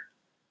Suter.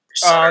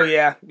 Oh,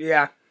 yeah.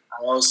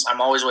 I'm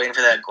always waiting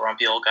for that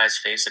grumpy old guy's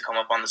face to come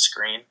up on the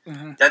screen.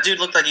 Mm-hmm. That dude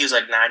looked like he was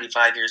like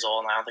 95 years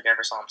old, and I don't think I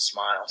ever saw him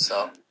smile.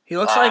 So he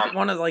looks like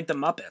one of like the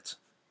Muppets.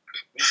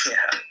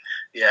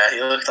 Yeah,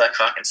 he looked like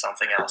fucking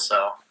something else.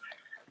 So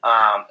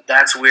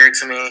that's weird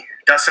to me.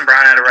 Dustin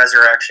Brown had a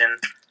resurrection.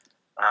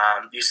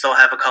 You still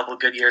have a couple of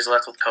good years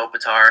left with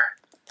Kopitar.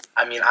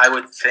 I mean, I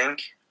would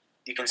think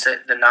you can say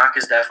the knock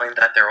is definitely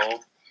that they're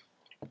old.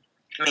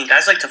 I mean,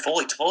 guys like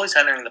Toffoli. Toffoli's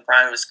entering the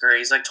prime of his career.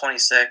 He's like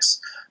 26.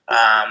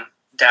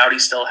 Doughty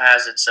still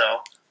has it, so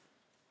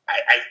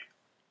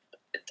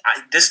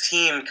this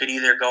team could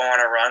either go on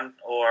a run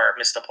or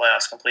miss the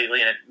playoffs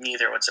completely, and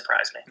neither would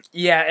surprise me.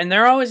 Yeah, and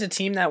they're always a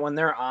team that when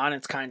they're on,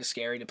 it's kind of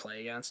scary to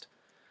play against.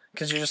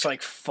 Because you're just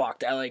like, fuck,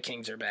 the LA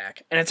Kings are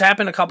back. And it's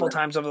happened a couple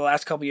times over the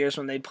last couple years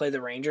when they'd play the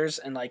Rangers,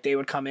 and like they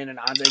would come in and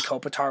Anze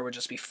Kopitar would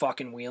just be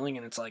fucking wheeling,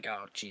 and it's like,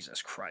 oh,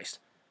 Jesus Christ.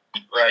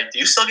 Right. Do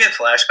you still get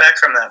flashbacks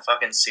from that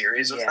fucking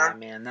series with them? Yeah,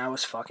 man, that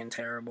was fucking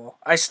terrible.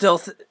 I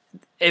still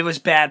it was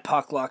bad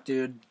puck luck,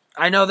 dude.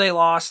 I know they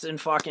lost in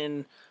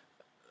fucking,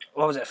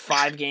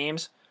 5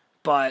 games?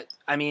 But,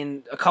 I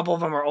mean, a couple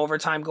of them were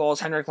overtime goals.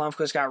 Henrik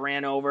Lundqvist got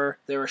ran over.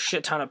 There were a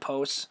shit ton of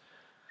posts.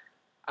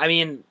 I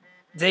mean,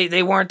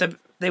 they weren't the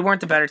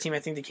better team. I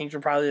think the Kings were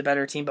probably the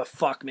better team, but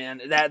fuck,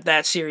 man.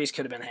 That series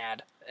could have been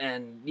had.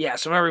 And, yeah,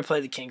 so whenever we play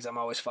the Kings, I'm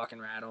always fucking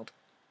rattled.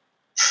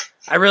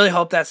 I really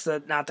hope that's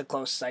not the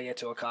closest I get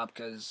to a cup,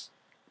 because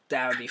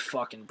that would be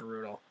fucking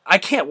brutal. I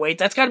can't wait.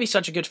 That's got to be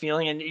such a good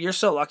feeling, and you're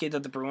so lucky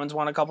that the Bruins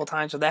won a couple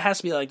times, so that has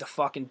to be like the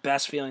fucking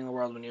best feeling in the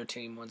world when your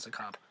team wins the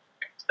cup.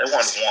 They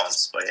won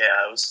once, but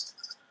yeah, it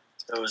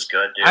was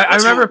good, dude. I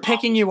remember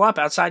picking you up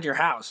outside your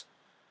house.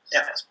 Yeah,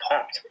 I was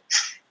pumped.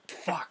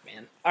 Fuck,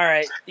 man. All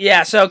right.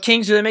 Yeah, so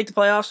Kings, do they make the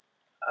playoffs?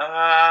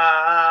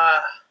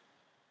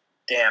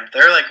 Damn,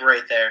 they're like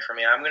right there for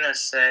me. I'm gonna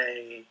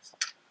say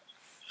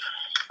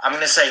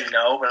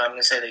no, but I'm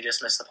gonna say they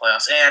just missed the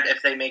playoffs. And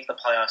if they make the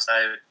playoffs,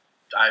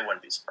 I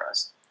wouldn't be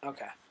surprised.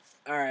 Okay.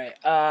 All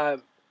right.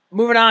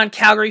 Moving on,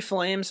 Calgary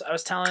Flames. I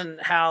was telling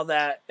Hal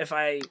that if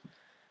I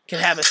could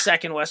have a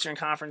second Western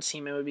Conference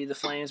team, it would be the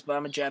Flames, but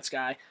I'm a Jets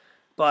guy.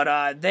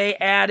 But they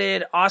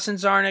added Austin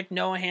Czarnik,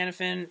 Noah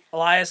Hannafin,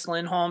 Elias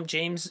Lindholm,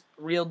 James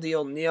Real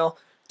Deal Neal,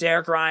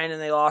 Derek Ryan,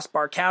 and they lost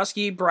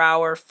Barkowski,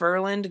 Brouwer,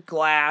 Furland,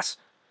 Glass,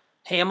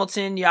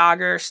 Hamilton,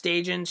 Yager,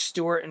 Stajan,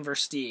 Stewart, and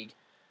Versteeg.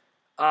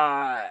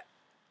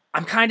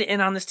 I'm kind of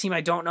in on this team.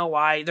 I don't know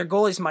why. Their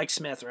goalie's Mike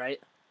Smith, right?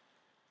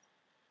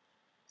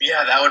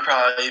 Yeah, that would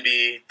probably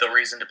be the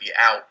reason to be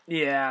out.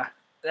 Yeah,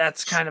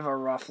 that's kind of a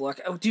rough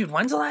look. Oh, dude,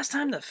 when's the last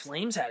time the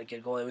Flames had a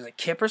good goalie? Was it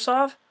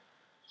Kiprasov?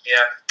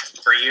 Yeah,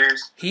 for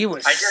years. He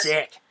was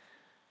sick.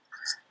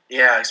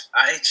 Yeah,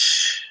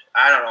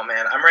 I don't know,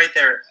 man. I'm right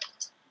there.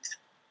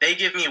 They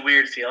give me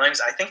weird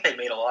feelings. I think they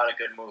made a lot of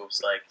good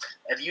moves. Like,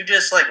 if you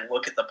just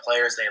look at the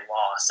players they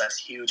lost, that's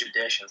huge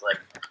additions.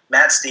 Like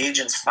Matt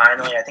Stajan's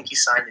finally, I think he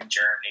signed in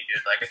Germany,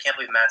 dude. Like, I can't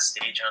believe Matt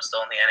Stajan was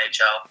still in the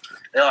NHL.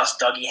 They lost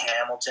Dougie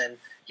Hamilton,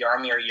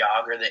 Jaromir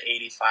Jagr, the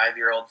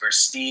 85-year-old,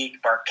 Versteeg,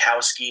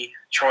 Barkowski,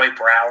 Troy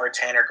Brouwer,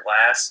 Tanner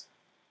Glass.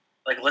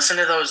 Like, listen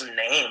to those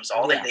names.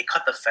 They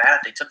cut the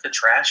fat. They took the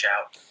trash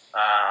out.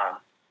 I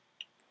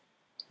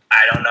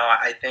don't know.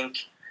 I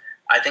think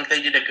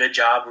they did a good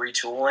job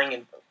retooling,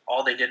 and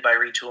all they did by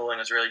retooling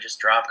was really just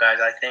drop guys.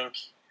 I think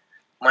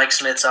Mike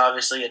Smith's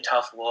obviously a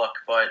tough look,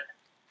 but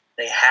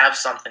they have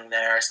something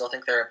there. I still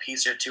think they're a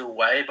piece or two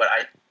away, but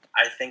I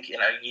think in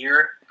a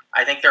year,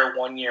 I think they're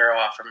 1 year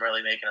off from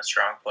really making a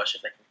strong push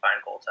if they can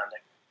find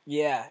goaltending.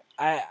 Yeah,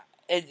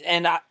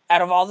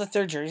 out of all the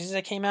third jerseys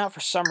that came out, for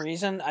some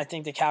reason, I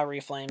think the Calgary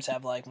Flames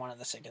have one of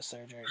the sickest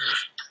third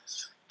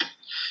jerseys.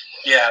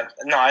 Yeah,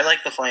 no, I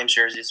like the Flames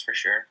jerseys for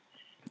sure.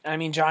 I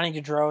mean, Johnny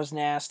Gaudreau's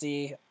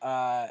nasty.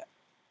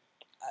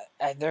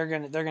 They're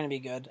gonna be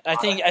good. I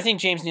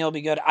think James Neal will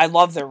be good. I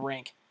love their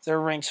rink.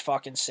 Their rink's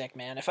fucking sick,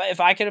 man. If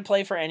I could have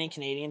played for any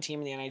Canadian team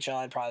in the NHL,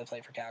 I'd probably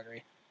play for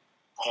Calgary.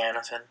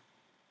 Hannafin.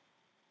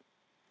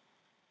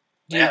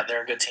 Yeah,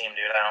 they're a good team,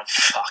 dude. I don't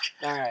fuck.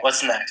 All right.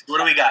 What's next? What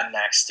do we got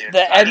next, dude?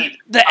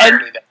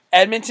 The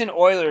Edmonton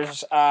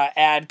Oilers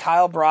add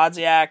Kyle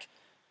Brodziak,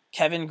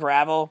 Kevin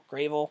Gravel,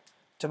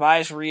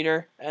 Tobias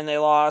Reeder, and they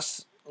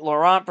lost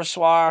Laurent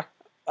Brossoit,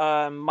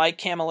 Mike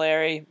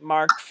Camilleri,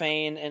 Mark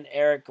Fain, and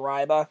Eric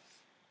Greiba.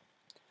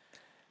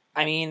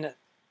 I mean,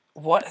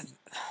 what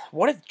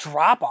a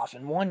drop off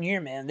in 1 year,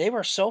 man. They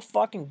were so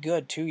fucking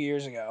good 2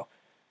 years ago,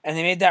 and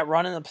they made that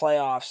run in the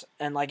playoffs,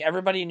 and like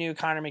everybody knew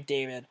Connor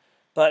McDavid,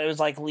 but it was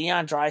like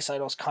Leon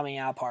Draisaitl's coming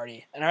out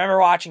party, and I remember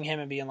watching him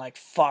and being like,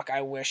 "Fuck,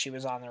 I wish he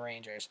was on the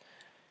Rangers."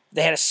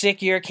 They had a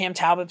sick year. Cam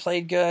Talbot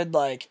played good.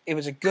 Like, it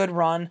was a good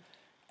run,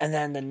 and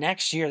then the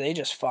next year they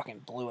just fucking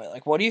blew it.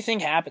 Like, what do you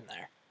think happened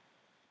there?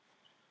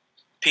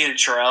 Peter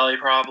Chiarelli,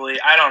 probably.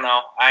 I don't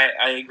know.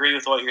 I agree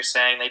with what you're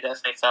saying. They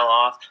definitely fell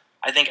off.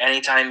 I think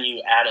anytime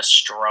you add a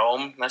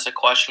Strome, that's a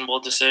questionable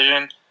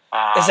decision.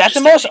 Is that the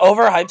most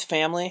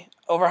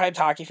overhyped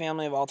hockey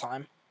family of all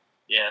time?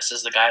 Yeah, this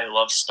is the guy who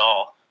loves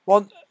Stahl.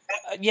 Well,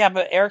 yeah,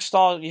 but Eric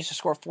Stahl used to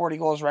score 40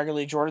 goals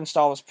regularly. Jordan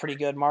Stahl was pretty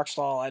good. Mark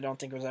Stahl, I don't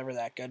think was ever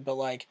that good. But,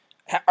 like,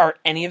 are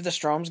any of the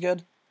Stromes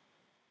good?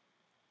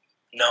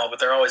 No, but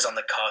they're always on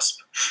the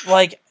cusp.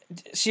 Like,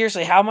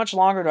 seriously, how much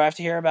longer do I have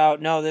to hear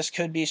about, no, this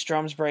could be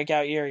Strome's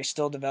breakout year, he's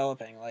still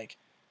developing? Like,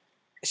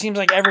 it seems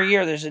like every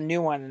year there's a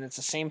new one, and it's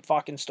the same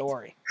fucking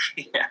story.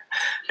 Yeah,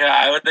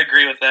 I would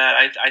agree with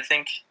that. I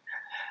think,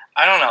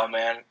 I don't know,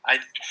 man.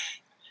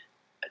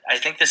 I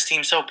think this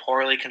team's so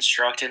poorly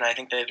constructed, and I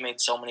think they've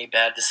made so many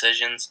bad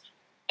decisions,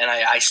 and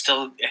I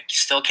still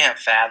can't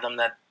fathom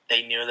that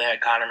they knew they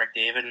had Connor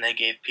McDavid and they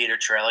gave Peter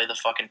Chiarelli the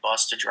fucking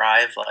bus to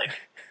drive.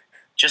 Like,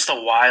 just a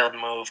wild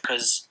move,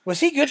 because... Was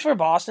he good for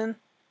Boston?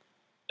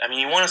 I mean,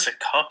 he won us a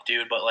cup,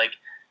 dude, but, like,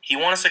 he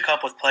won us a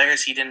cup with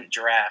players he didn't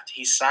draft.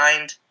 He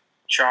signed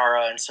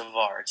Chara and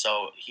Savard,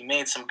 so he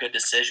made some good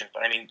decisions,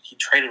 but, I mean, he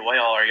traded away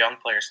all our young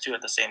players, too,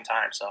 at the same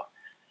time, so...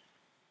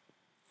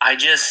 I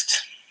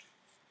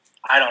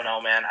don't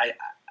know, man.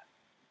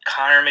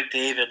 Connor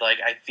McDavid, like,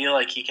 I feel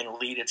like he can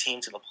lead a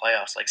team to the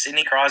playoffs. Like,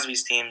 Sidney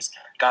Crosby's teams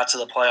got to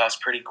the playoffs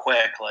pretty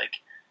quick.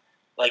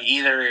 Like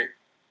either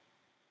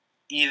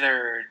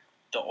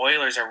the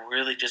Oilers are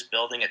really just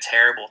building a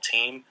terrible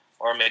team,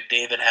 or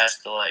McDavid has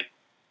to, like,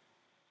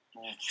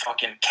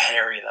 fucking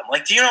carry them.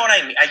 Like, do you know what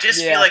I mean? I just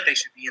feel like they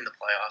should be in the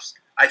playoffs.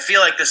 I feel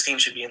like this team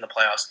should be in the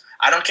playoffs.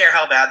 I don't care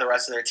how bad the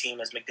rest of their team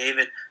is.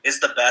 McDavid is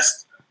the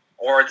best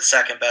or the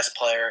second best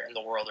player in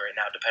the world right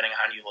now, depending on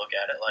how you look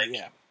at it.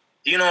 Like,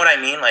 do you know what I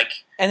mean? Like,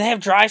 and they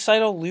have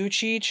Draisaitl,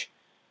 Lucic,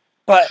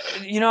 but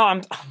you know,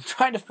 I'm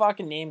trying to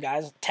fucking name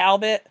guys.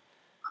 Talbot,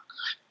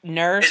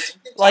 Nurse,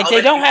 like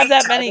they don't have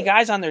that many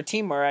guys on their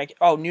team. Where like,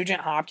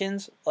 Nugent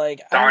Hopkins,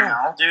 like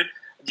Darnell, dude.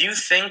 Do you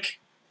think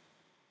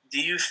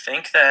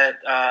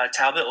that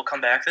Talbot will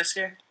come back this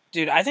year?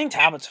 Dude, I think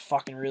Talbot's a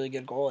fucking really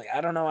good goalie. I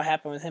don't know what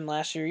happened with him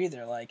last year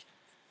either. Like,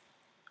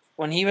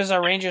 when he was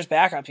our Rangers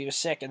backup, he was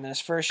sick. And then his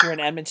first year in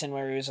Edmonton,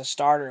 where he was a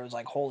starter, it was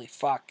like, holy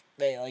fuck!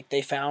 They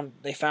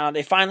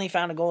finally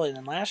found a goalie. And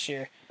then last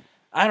year,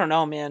 I don't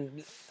know,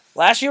 man.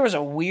 Last year was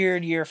a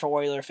weird year for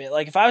Oiler fan.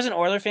 Like, if I was an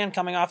Oiler fan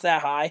coming off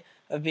that high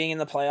of being in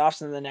the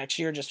playoffs, and the next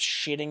year just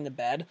shitting the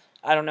bed,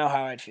 I don't know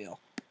how I'd feel.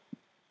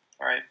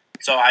 All right.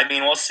 So I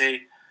mean, we'll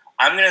see.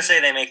 I'm gonna say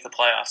they make the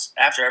playoffs.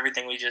 After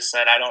everything we just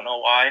said, I don't know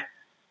why,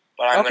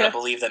 but I'm gonna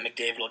believe that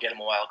McDavid will get him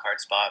a wild card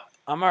spot.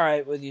 I'm all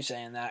right with you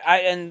saying that.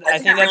 I think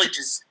that's really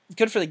just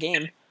good for the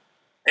game.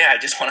 Yeah, I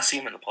just want to see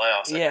him in the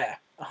playoffs. Yeah,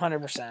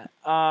 100%.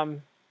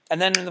 And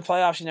then in the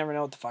playoffs, you never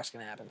know what the fuck's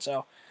gonna happen.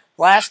 So,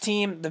 last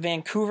team, the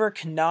Vancouver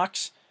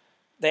Canucks.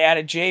 They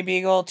added Jay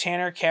Beagle,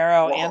 Tanner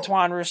Caro,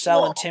 Antoine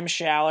Roussel, and Tim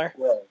Schaller.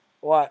 Whoa.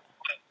 What?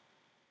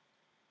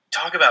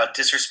 Talk about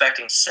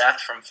disrespecting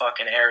Seth from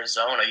fucking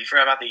Arizona. You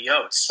forgot about the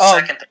Yotes.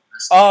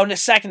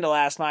 Second to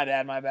last. My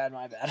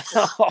bad.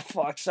 Oh,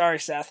 fuck. Sorry,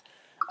 Seth.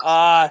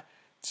 So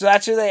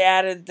that's who they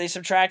added. They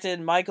subtracted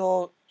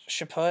Michael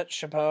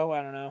Chapeau,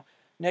 I don't know.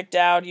 Nick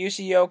Dowd,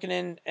 UC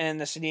Jokinen, and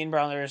the Sedin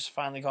brothers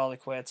finally called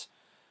it quits.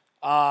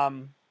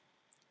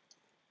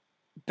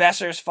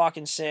 Besser's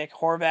fucking sick.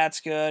 Horvat's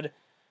good.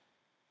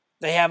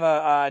 They have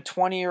a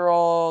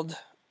 20-year-old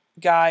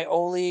guy,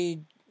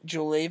 Olli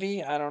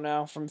Juolevi, I don't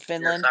know, from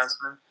Finland.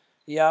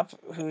 Yep,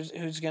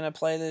 who's gonna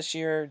play this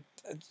year?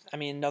 I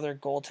mean, another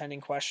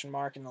goaltending question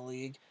mark in the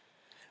league.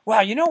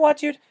 Wow, you know what,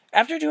 dude?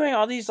 After doing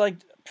all these like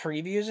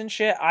previews and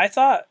shit, I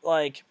thought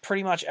like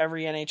pretty much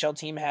every NHL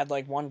team had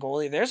like one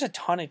goalie. There's a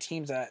ton of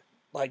teams that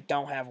like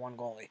don't have one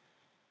goalie.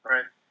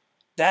 Right.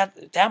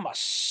 That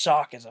must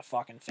suck as a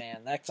fucking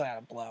fan. That's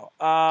gotta blow.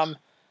 I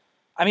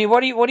mean,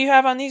 what do you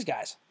have on these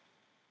guys?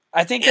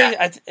 I think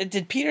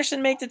did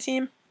Peterson make the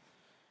team?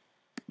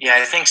 Yeah,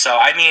 I think so.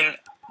 I mean,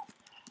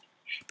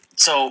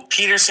 so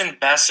Peterson,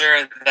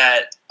 Besser,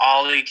 that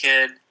Ollie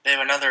kid, they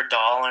have another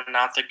Dahlin,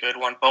 not the good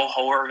one, Bo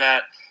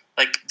Horvat.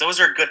 Like, those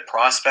are good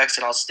prospects,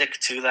 and I'll stick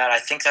to that. I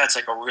think that's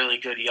like a really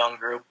good young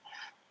group.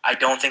 I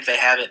don't think they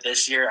have it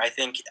this year. I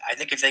think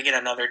if they get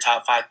another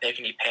top 5 pick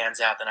and he pans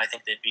out, then I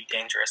think they'd be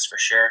dangerous for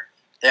sure.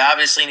 They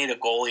obviously need a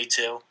goalie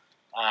too.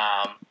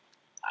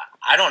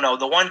 I don't know.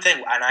 The one thing,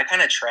 and I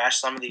kind of trash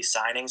some of these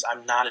signings.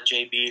 I'm not a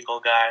Jay Beagle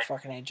guy.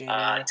 Fucking hate Jay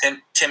Beagle.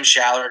 Tim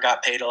Schaller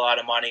got paid a lot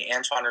of money.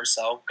 Antoine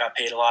Roussel got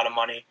paid a lot of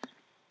money.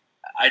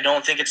 I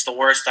don't think it's the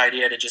worst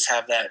idea to just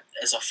have that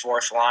as a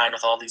fourth line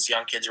with all these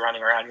young kids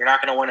running around. You're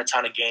not going to win a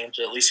ton of games,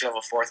 but at least you have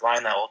a fourth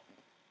line that will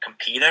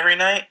compete every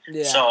night.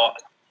 Yeah. So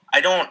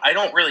I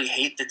don't really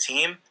hate the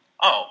team.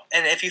 Oh,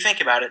 and if you think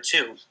about it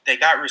too, they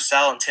got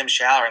Roussel and Tim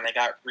Schaller, and they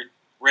got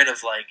rid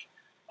of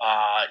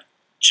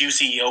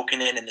Juicy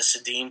Jokinen and the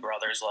Sedin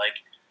brothers. Like,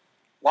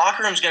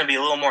 locker room's going to be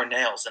a little more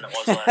nails than it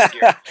was last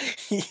year.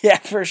 Yeah,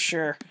 for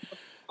sure.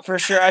 For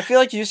sure. I feel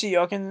like UC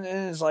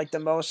Jokinen is like the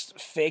most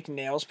fake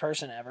nails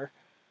person ever.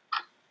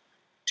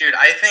 Dude,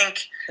 I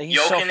think Like,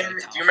 he's so Jokinen. fake Do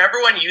tough. you remember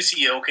when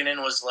UC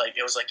Jokinen was like?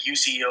 It was like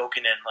UC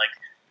Jokinen, like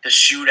the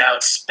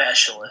shootout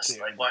specialist. Dude.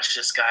 Like, watch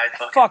this guy I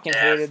fucking. fucking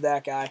death. hated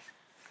that guy.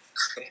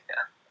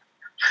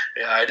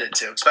 Yeah, I did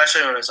too,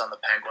 especially when it was on the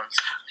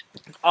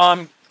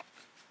Penguins.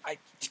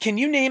 Can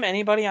you name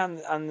anybody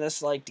on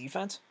this like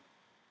defense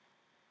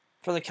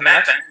for the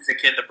Matt Canucks? Benn's a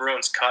kid the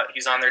Bruins cut.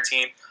 He's on their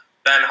team.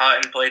 Ben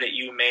Hutton played at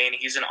UMaine.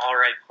 He's an all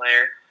right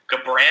player.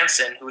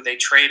 Gabranson, who they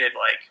traded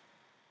like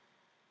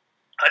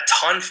a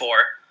ton for.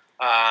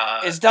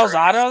 Is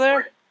Delzato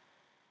there?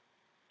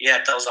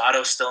 Yeah,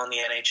 Delzato's still in the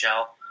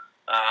NHL.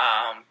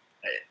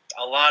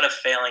 A lot of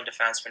failing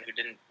defensemen who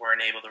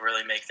weren't able to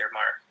really make their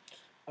mark.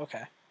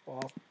 Okay.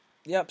 Well,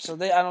 yep. So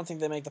I don't think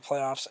they make the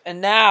playoffs.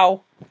 And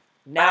now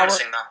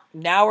Promising though.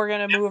 Now we're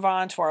going to move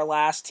on to our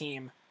last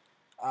team.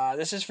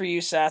 This is for you,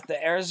 Seth.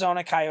 The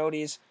Arizona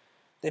Coyotes.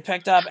 They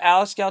picked up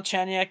Alex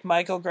Galchenyuk,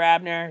 Michael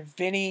Grabner,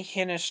 Vinny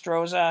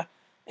Hinostroza,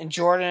 and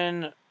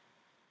Jordan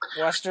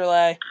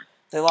Westerle.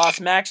 They lost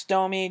Max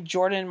Domi,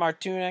 Jordan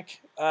Martunic,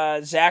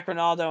 Zach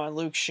Ronaldo, and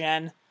Luke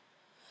Shen.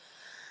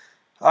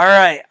 All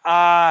right.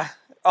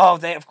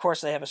 They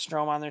have a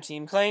Strome on their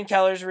team. Clayton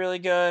Keller's really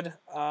good.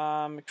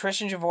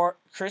 Christian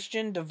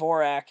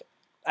Dvorak.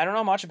 I don't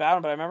know much about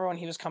him, but I remember when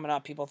he was coming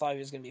up, people thought he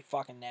was going to be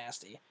fucking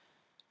nasty.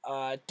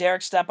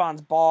 Derek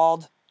Stepan's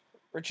bald.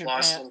 Richard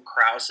Lawson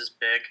Krause is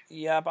big.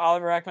 Yep,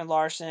 Oliver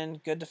Ekman-Larsson,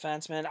 good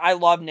defenseman. I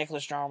love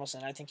Nicholas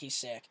Jarmelson. I think he's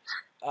sick.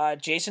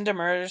 Jason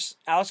Demers.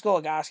 Alex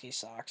Goligoski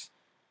sucks.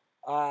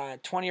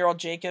 20-year-old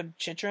Jacob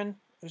Chitrin,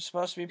 who's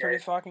supposed to be pretty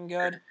fucking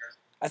good.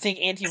 I think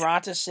Antti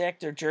Ranta's sick.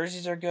 Their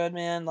jerseys are good,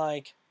 man.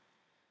 Like,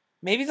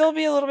 maybe they'll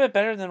be a little bit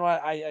better than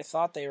what I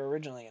thought they were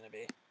originally going to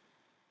be.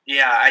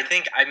 Yeah,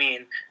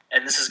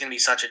 and this is going to be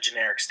such a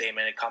generic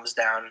statement. It comes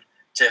down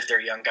to if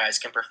their young guys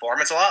can perform.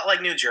 It's a lot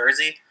like New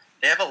Jersey.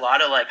 They have a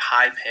lot of like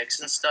high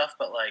picks and stuff,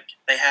 but like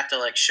they have to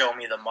like show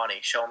me the money,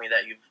 show me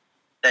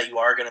that you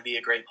are going to be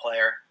a great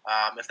player.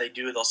 If they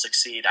do, they'll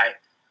succeed.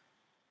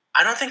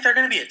 I don't think they're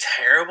going to be a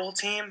terrible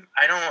team.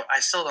 I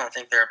still don't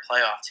think they're a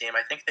playoff team.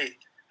 I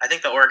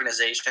think the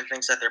organization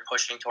thinks that they're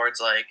pushing towards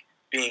like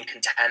being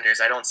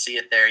contenders. I don't see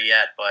it there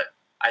yet, but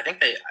I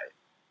think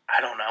I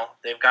don't know.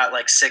 They've got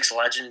like 6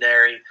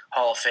 legendary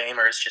Hall of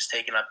Famers just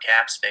taking up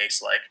cap space.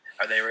 Like,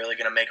 are they really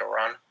going to make a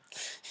run?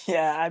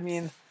 Yeah, I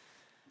mean,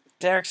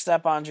 Derek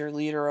Stepan's your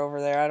leader over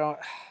there.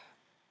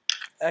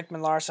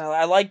 Ekman-Larsson.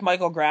 I like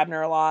Michael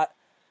Grabner a lot.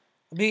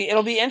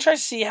 It'll be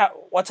interesting to see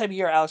what type of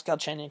year Alex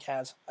Galchenyuk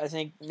has. I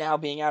think now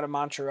being out of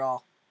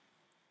Montreal.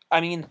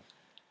 I mean,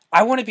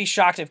 I wouldn't be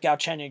shocked if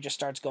Galchenyuk just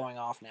starts going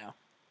off now.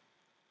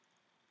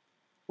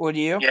 Would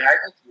you? Yeah, I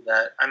could see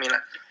that. I mean,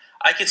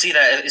 I could see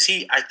that.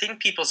 I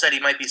think people said he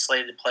might be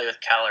slated to play with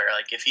Keller.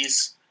 Like, if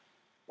he's,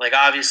 like,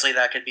 obviously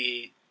that could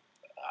be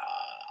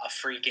a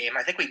free game.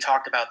 I think we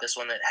talked about this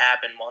when it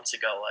happened months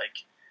ago. Like,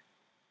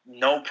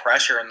 no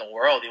pressure in the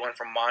world. You went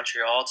from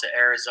Montreal to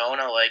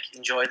Arizona. Like,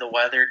 enjoy the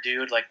weather,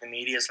 dude. Like, the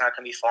media's not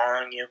going to be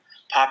following you.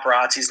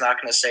 Paparazzi's not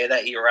going to say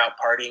that you were out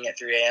partying at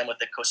 3 a.m. with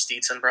the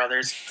Kostitsin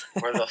brothers.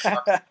 Where the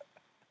fuck?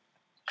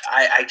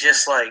 I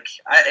just, like,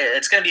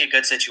 it's going to be a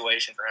good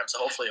situation for him, so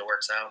hopefully it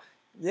works out.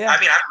 Yeah. I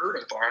mean, I'm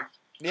rooting for him.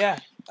 Yeah,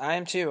 I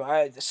am too.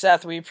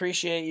 Seth, we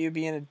appreciate you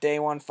being a day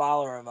one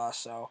follower of us,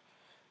 so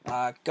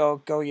go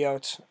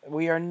Yotes.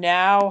 We are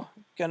now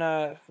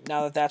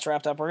that that's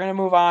wrapped up, we're going to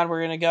move on.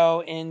 We're going to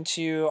go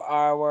into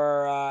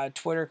our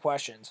Twitter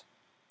questions.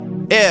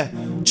 Yeah,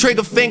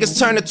 trigger fingers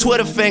turn to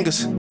Twitter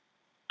fingers.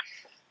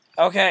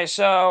 Okay,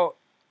 so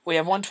we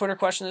have one Twitter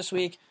question this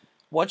week.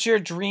 What's your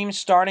dream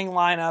starting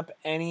lineup,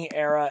 any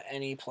era,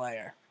 any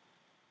player?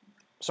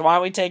 So why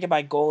don't we take it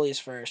by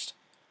goalies first?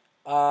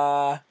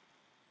 Dominik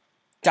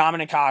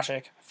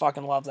Hasek.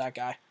 Fucking love that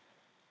guy.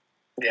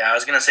 Yeah, I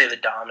was going to say the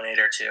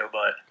Dominator too,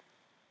 but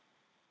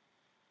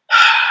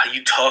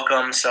you took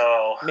him,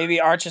 so... Maybe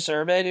Archis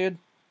Urbe, dude?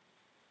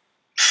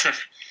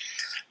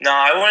 No,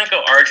 I wouldn't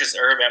go Archis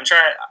Urban. I'm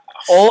trying...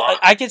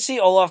 I could see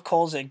Olaf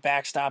Kolzig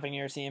backstopping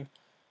your team.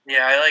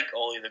 Yeah, I like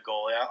Oli the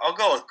goalie. I'll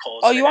go with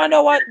Kolzig. Oh, you want to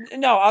know what?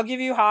 No, I'll give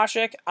you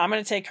Hasek. I'm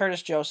going to take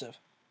Curtis Joseph.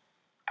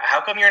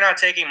 How come you're not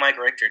taking Mike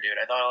Richter, dude?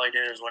 I thought all he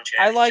did was one I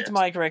championship. liked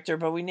Mike Richter,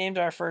 but we named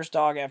our first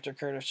dog after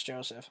Curtis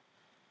Joseph.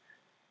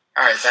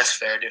 All right, that's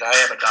fair, dude. I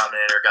am a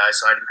Dominator guy,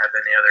 so I didn't have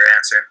any other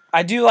answer.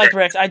 I do like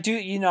Richter.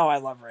 I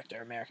love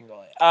Richter, American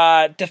goalie.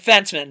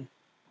 Defenseman.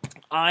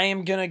 I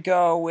am going to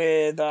go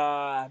with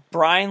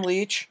Brian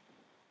Leach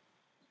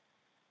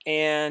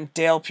and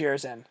Dale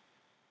Pearson.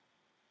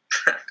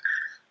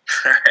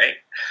 All right.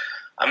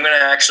 I'm going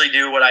to actually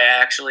do what I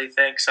actually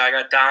think. So I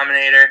got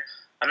Dominator.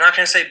 I'm not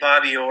going to say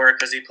Bobby Orr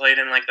because he played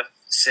in like the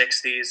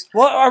 60s.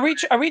 Well, are we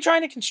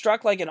trying to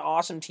construct like an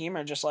awesome team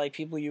or just like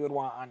people you would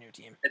want on your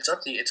team? It's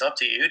up to you,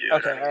 dude.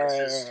 Okay, I mean, all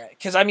right.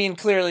 Because I mean,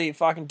 clearly,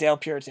 fucking Dale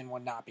Puritan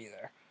would not be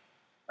there.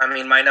 I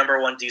mean, my number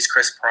 1 D is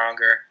Chris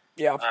Pronger.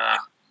 Yeah.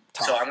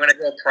 So I'm going to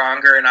go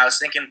Pronger, and I was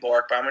thinking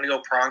Bork, but I'm going to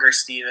go Pronger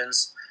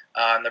Stevens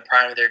in the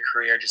prime of their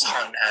career, just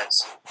counting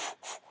heads.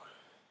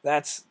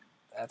 That's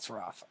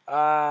rough.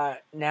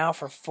 Now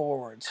for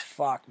forwards.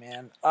 Fuck,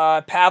 man.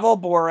 Pavel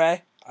Bure.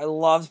 I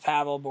loved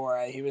Pavel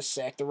Bure. He was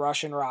sick. The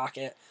Russian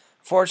Rocket.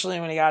 Fortunately,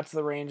 when he got to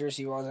the Rangers,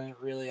 he wasn't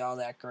really all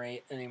that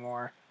great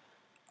anymore.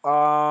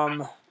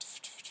 I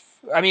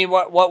mean,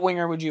 what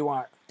winger would you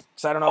want?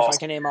 Because I don't know if I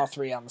can name all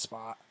three on the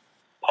spot.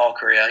 Paul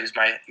Kariya,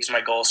 he's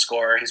my goal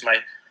scorer. He's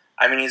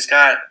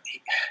got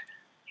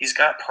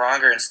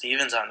Pronger and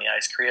Stevens on the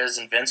ice. Kariya's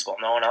invincible.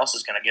 No one else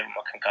is going to give him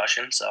a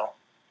concussion. So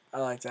I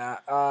like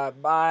that.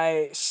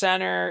 My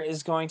center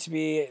is going to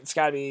be. It's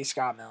got to be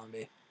Scott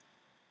Mellenby.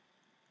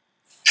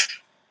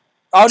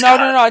 Oh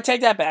no! I take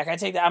that back. I'm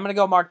going to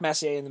go Mark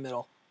Messier in the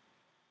middle.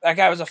 That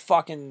guy was a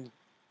fucking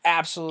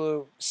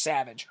absolute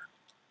savage.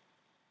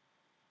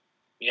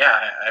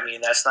 Yeah, I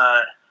mean that's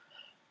not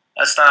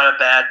a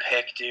bad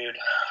pick, dude.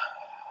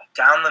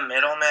 Down the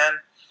middle, man.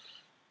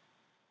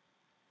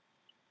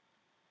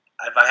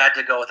 If I had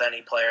to go with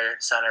any player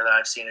center that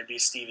I've seen, it'd be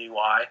Stevie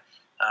Y.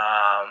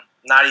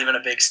 Not even a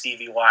big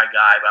Stevie Y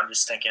guy, but I'm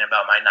just thinking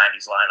about my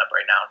 '90s lineup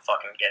right now and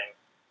fucking getting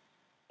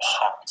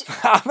pumped.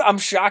 I'm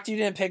shocked you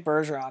didn't pick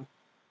Bergeron.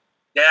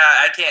 Yeah,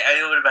 I can't.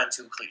 It would have been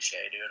too cliche,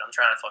 dude. I'm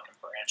trying to fucking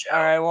branch out.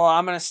 All right, well,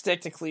 I'm going to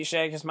stick to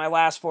cliche because my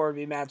last four would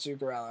be Matt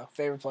Zuccarello,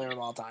 favorite player of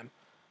all time.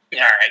 All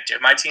right, dude.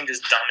 My team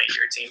just dummies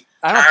your team.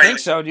 I don't think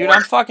so, dude.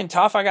 I'm fucking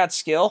tough. I got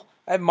skill.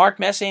 I have Mark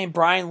Messier and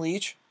Brian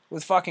Leach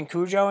with fucking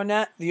Cujo in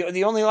net.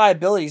 The only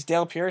liability is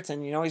Dale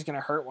Puritan. You know he's going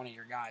to hurt one of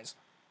your guys.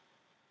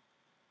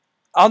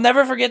 I'll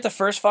never forget the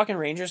first fucking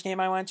Rangers game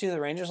I went to. The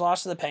Rangers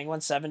lost to the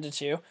Penguins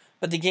 7-2,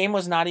 but the game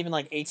was not even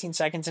like 18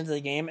 seconds into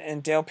the game,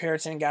 and Dale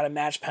Puritan got a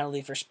match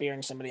penalty for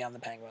spearing somebody on the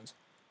Penguins.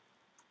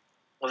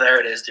 Well, there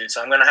it is, dude.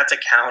 So I'm going to have to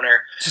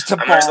counter. Just a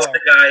I'm going to go baller. with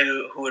the guy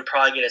who would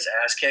probably get his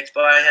ass kicked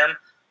by him.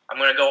 I'm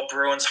going to go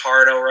Bruins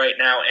Hardo right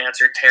now,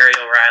 answer Terry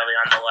O'Reilly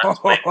on the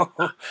left wing.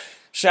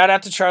 Shout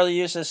out to Charlie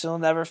Eustace, who'll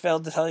never fail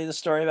to tell you the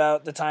story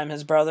about the time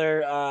his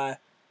brother,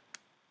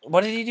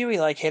 what did he do? He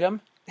like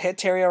hit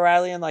Terry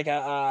O'Reilly in like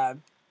a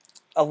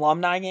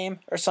alumni game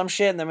or some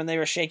shit, and then when they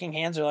were shaking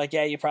hands, they're like,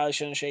 yeah, you probably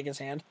shouldn't shake his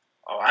hand.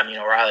 Oh, I mean,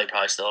 O'Reilly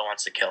probably still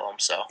wants to kill him,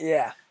 so.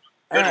 Yeah.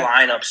 Good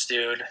right. lineups,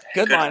 dude.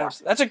 Good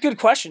lineups. That's a good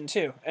question,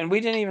 too. And we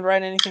didn't even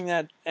write anything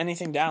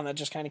down. That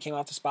just kind of came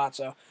off the spot,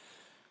 so.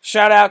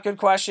 Shout out, good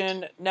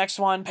question. Next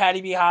one,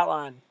 Patty B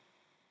Hotline.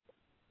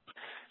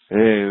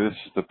 Hey, this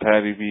is the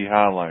Patty B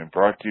Hotline,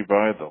 brought to you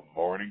by The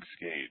Morning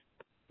Skate.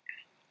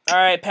 All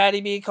right,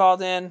 Patty B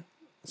called in.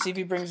 Let's see if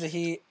he brings the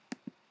heat.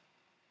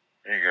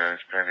 Hey guys,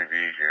 Patty B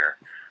here.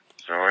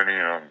 So any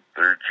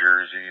third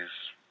jerseys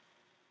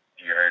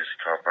you guys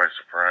caught by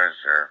surprise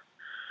or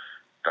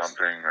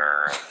dumping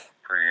or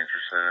pretty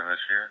interested in this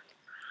year?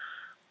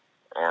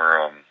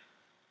 Or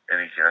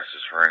any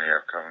guesses for any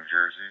upcoming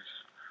jerseys?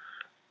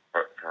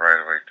 But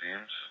provided by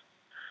teams?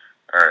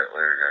 Alright,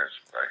 later guys.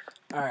 Bye.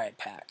 All right,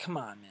 Pat, come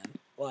on, man.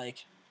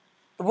 Like,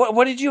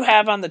 what did you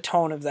have on the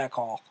tone of that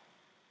call?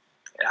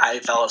 I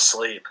fell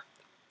asleep.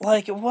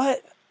 Like,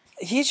 what?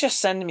 He's just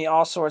sending me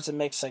all sorts of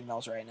mixed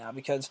signals right now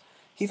because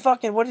he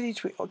fucking, what did he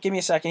tweet? Oh, give me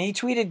a second. He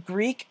tweeted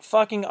Greek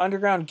fucking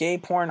underground gay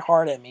porn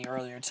hard at me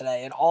earlier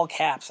today in all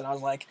caps, and I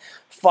was like,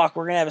 fuck,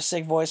 we're going to have a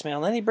sick voicemail.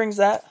 And then he brings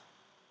that.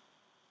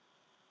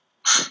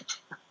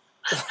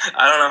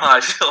 I don't know how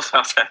I feel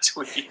about that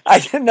tweet. I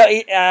didn't know.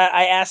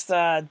 I asked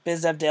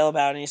BizDev Dale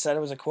about it, and he said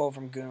it was a quote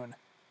from Goon.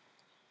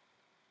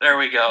 There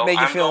we go. Make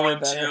you I'm feel a going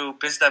bit better. to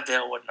BizDev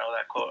Dale would know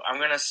that quote. I'm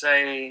gonna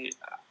say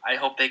I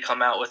hope they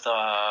come out with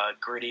a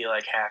gritty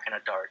like hack and a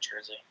dart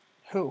jersey.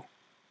 Who?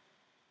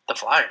 The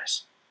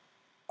Flyers.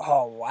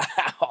 Oh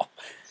wow,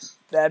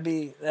 that'd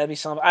be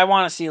something. I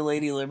want to see a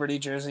Lady Liberty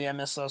jersey. I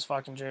miss those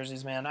fucking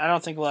jerseys, man. I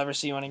don't think we'll ever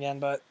see one again,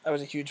 but I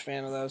was a huge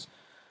fan of those.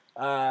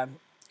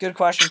 Good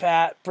question,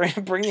 Pat.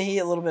 Bring the heat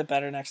a little bit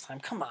better next time.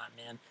 Come on,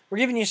 man. We're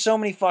giving you so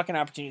many fucking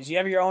opportunities. You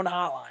have your own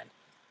hotline.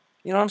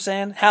 You know what I'm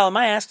saying? Hell, am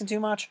I asking too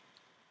much?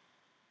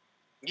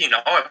 You know,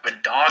 I've been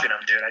dogging them,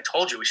 dude. I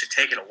told you we should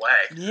take it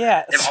away.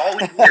 Yeah. If all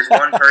we need is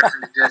one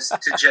person to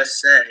just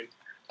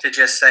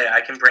say,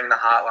 I can bring the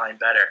hotline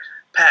better.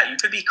 Pat, you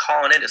could be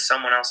calling into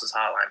someone else's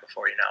hotline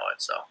before you know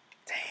it. So.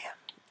 Damn.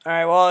 All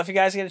right. Well, if you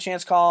guys get a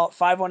chance, call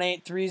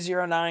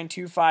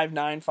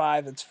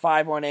 518-309-2595. It's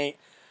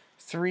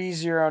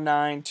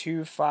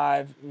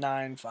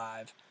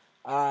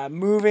 518-309-2595.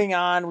 Moving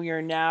on, we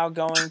are now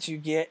going to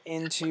get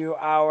into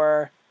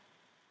our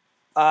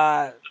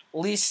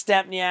Lee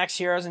Stempniak's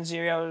Heroes and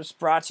Zeros,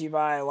 brought to you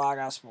by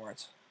Lagos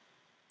Sports.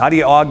 How do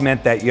you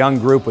augment that young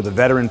group with a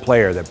veteran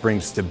player that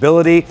brings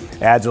stability,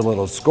 adds a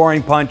little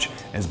scoring punch,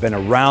 and has been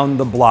around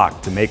the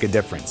block to make a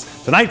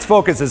difference? Tonight's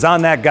focus is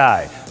on that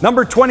guy,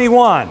 number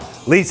 21,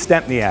 Lee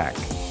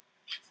Stempniak.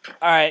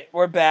 All right,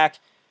 we're back.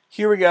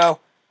 Here we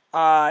go.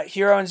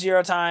 Hero and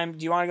Zero time.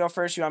 Do you want to go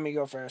first? You want me to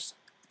go first?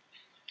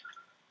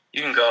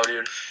 You can go,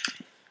 dude.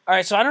 All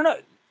right, so I don't know.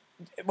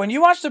 When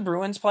you watch the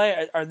Bruins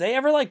play, are they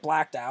ever, like,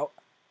 blacked out?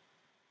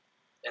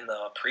 In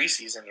the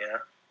preseason,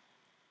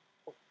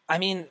 yeah. I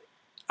mean,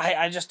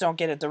 I just don't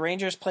get it. The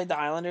Rangers played the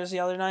Islanders the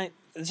other night.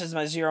 This is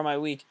my Zero of my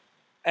week.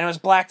 And it was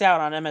blacked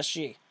out on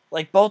MSG.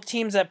 Like, both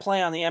teams that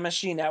play on the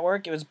MSG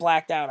network, it was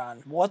blacked out on.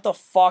 What the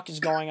fuck is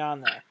going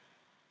on there?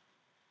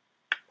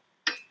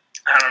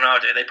 I don't know,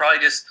 dude. They probably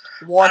just...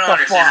 What I don't the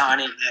understand fuck? how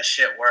any of that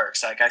shit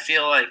works. Like, I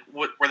feel like...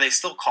 were they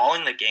still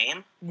calling the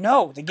game?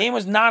 No, the game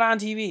was not on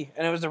TV.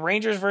 And it was the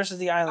Rangers versus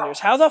the Islanders.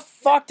 How the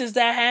fuck does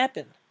that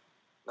happen?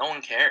 No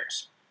one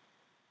cares.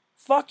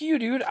 Fuck you,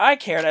 dude. I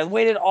cared. I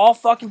waited all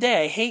fucking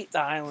day. I hate the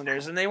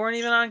Islanders, and they weren't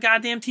even on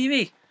goddamn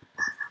TV.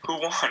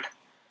 Who won?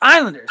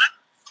 Islanders.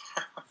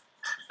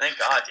 Thank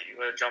God, dude. You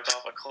would have jumped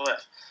off a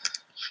cliff.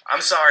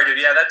 I'm sorry, dude.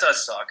 Yeah, that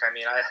does suck. I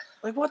mean,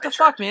 Like, what the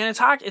fuck, man? It's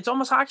hockey. It's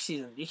almost hockey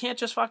season. You can't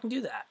just fucking do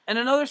that. And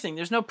another thing,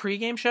 there's no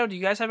pregame show. Do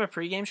you guys have a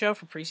pregame show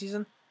for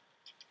preseason?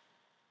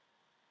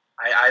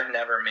 I've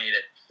never made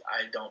it.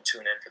 I don't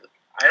tune in for the...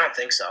 I don't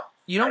think so.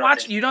 You don't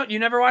watch... You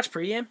never watch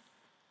pregame?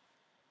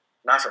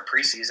 Not for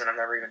preseason. I've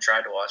never even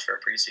tried to watch for a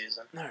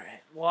preseason. All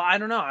right. Well, I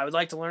don't know. I would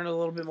like to learn a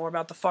little bit more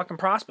about the fucking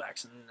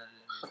prospects. And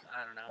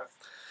I don't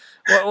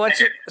know. What's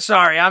your...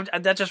 Sorry,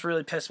 that just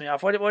really pissed me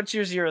off. What's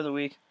your Zero of the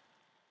week?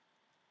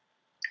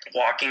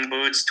 Walking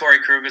boots. Torrey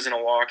Krug is in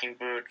a walking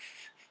boot.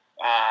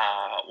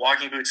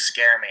 Walking boots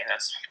scare me.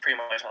 That's pretty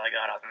much all I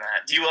got on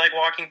that. Do you like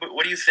walking boot?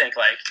 What do you think?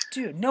 Like,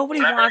 dude, nobody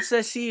wants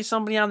to see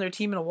somebody on their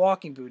team in a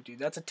walking boot, dude.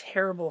 That's a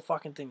terrible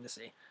fucking thing to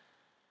see.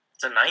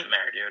 It's a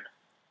nightmare, dude.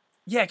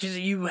 Yeah, because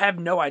you have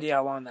no idea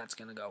how long that's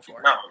going to go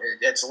for. No,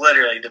 it's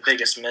literally the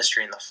biggest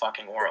mystery in the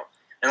fucking world.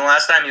 And the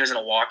last time he was in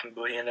a walking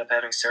boot, he ended up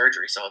having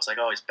surgery. So it's like,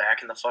 oh, he's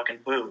back in the fucking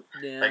boot.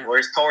 Yeah. Like,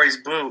 where's Torrey's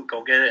boot?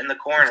 Go get it in the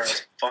corner.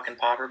 Let's fucking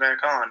pop her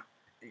back on.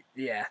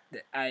 Yeah,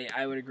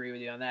 I would agree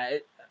with you on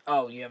that.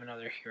 You have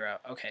another hero.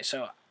 Okay,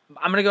 so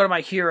I'm going to go to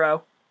my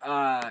hero.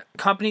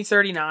 Company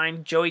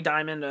 39, Joey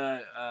Diamond,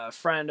 a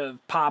friend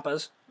of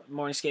Papa's,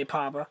 Morningscape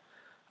Papa,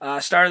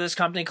 started this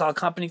company called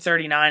Company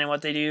 39, and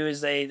what they do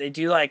is they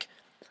do, like,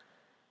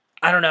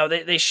 I don't know,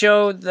 they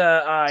show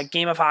the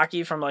game of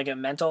hockey from, like, a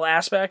mental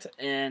aspect,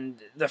 and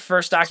the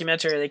first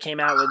documentary they came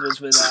out with was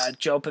with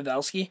Joe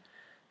Pavelski,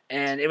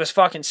 and it was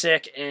fucking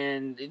sick,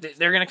 and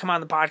they're going to come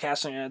on the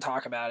podcast and I'm going to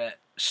talk about it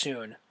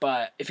soon.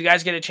 But if you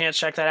guys get a chance,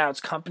 check that out.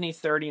 It's Company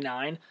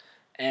 39,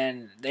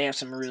 and they have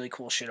some really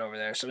cool shit over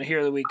there. So my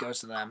hero of the week goes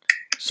to them.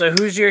 So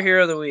who's your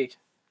hero of the week?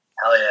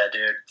 Hell yeah,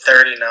 dude.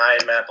 39,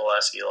 Matt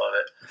Bolesky, love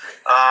it.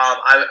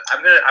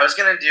 I'm just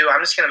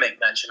gonna make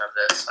mention of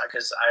this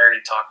because I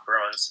already talked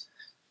Bruins.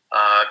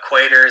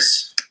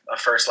 Quater's a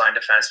first line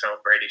defenseman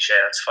with Brady Shea.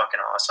 That's fucking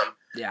awesome.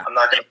 Yeah. I'm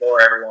not gonna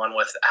bore everyone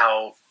with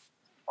how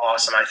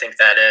awesome I think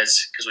that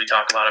is because we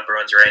talk a lot of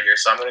Bruins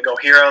Rangers. So I'm gonna go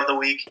hero of the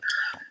week.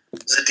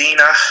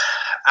 Zadina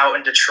out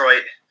in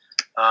Detroit.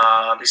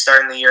 He's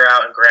starting the year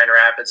out in Grand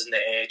Rapids in the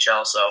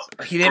AHL. So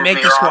he didn't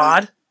make the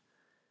squad.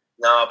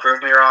 No,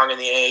 prove me wrong in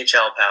the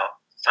AHL, pal.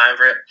 Time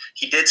for it.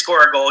 He did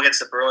score a goal against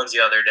the Bruins the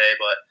other day,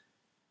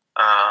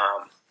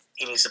 but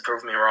he needs to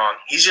prove me wrong.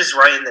 He's just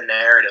writing the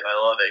narrative. I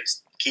love it.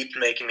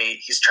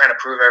 He's trying to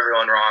prove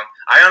everyone wrong.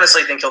 I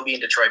honestly think he'll be in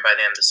Detroit by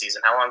the end of the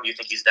season. How long do you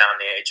think he's down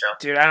in the AHL?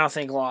 Dude, I don't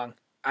think long.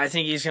 I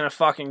think he's going to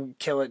fucking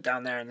kill it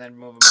down there and then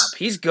move him up.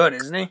 He's good,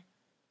 isn't he?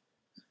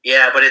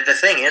 Yeah, but the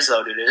thing is,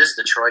 though, dude, it is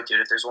Detroit,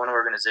 dude. If there's one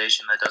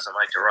organization that doesn't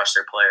like to rush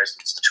their players,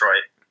 it's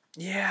Detroit.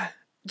 Yeah.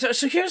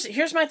 So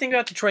here's my thing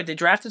about Detroit. They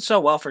drafted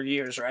so well for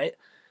years, right?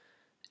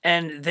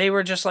 And they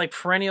were just like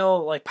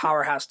perennial like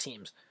powerhouse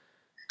teams.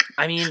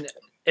 I mean,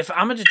 if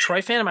I'm a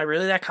Detroit fan, am I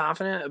really that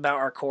confident about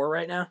our core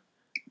right now?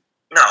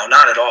 No,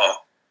 not at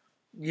all.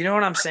 You know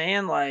what I'm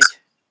saying? Like,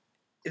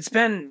 it's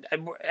been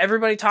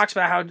everybody talks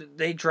about how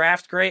they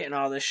draft great and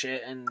all this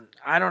shit, and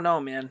I don't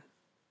know, man.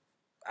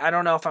 I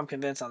don't know if I'm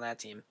convinced on that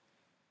team.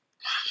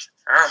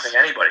 I don't think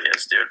anybody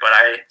is, dude. But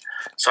I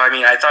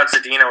thought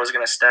Zadina was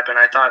going to step in.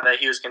 I thought that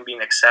he was going to be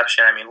an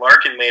exception. I mean,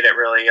 Larkin made it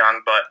really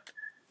young, but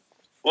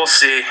we'll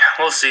see.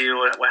 We'll see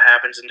what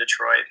happens in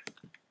Detroit.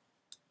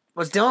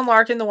 Was Dylan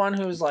Larkin the one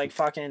who was like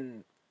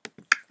fucking...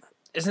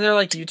 Isn't there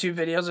like YouTube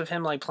videos of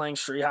him like playing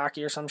street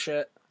hockey or some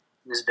shit?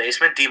 In his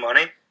basement,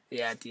 D-Money?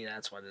 Yeah, D,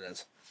 that's what it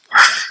is.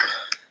 Okay.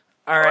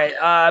 All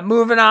right,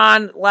 moving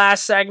on.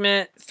 Last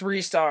segment,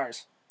 3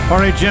 stars. All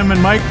right, Jim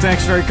and Mike,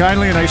 thanks very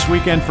kindly. A nice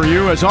weekend for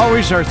you. As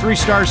always, our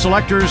 3-star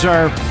selectors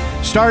are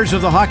stars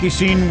of the hockey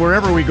scene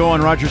wherever we go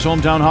on Rogers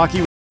Hometown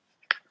Hockey.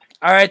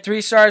 All right,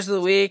 3 stars of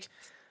the week.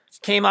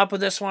 Came up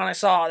with this one. I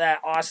saw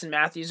that Austin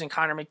Matthews and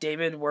Connor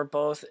McDavid were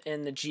both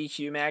in the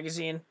GQ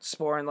magazine,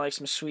 sporting like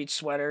some sweet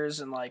sweaters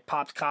and like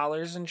popped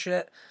collars and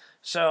shit.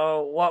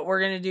 So what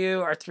we're going to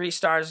do, our 3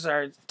 stars is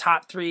our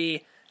top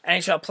 3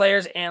 NHL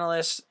players,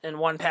 analysts, and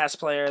one past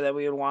player that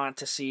we would want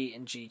to see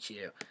in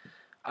GQ.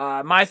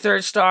 My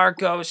third star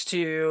goes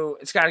to,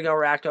 it's got to go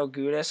Ratko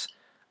Gudas.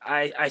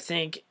 I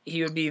think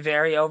he would be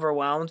very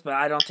overwhelmed, but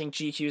I don't think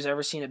GQ's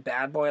ever seen a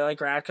bad boy like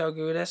Ratko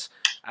Gudas.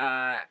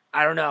 I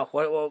don't know.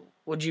 What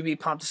would you be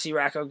pumped to see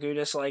Ratko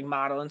Gudas like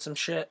modeling some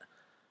shit?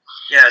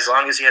 Yeah, as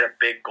long as he had a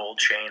big gold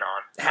chain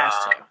on. Has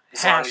to.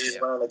 As long as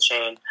he's wearing the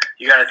chain.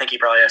 You got to think he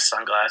probably has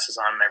sunglasses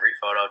on in every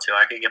photo, too.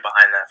 I could get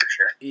behind that for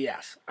sure.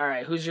 Yes. All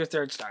right, who's your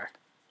third star?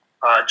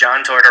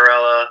 John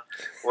Tortorella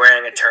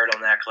wearing a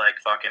turtleneck, like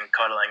fucking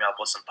cuddling up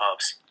with some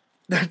pups.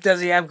 Does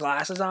he have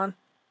glasses on?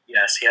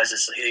 Yes, he has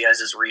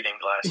his reading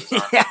glasses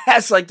on.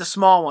 Yes, like the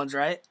small ones,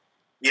 right?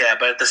 Yeah,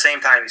 but at the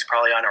same time, he's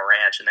probably on a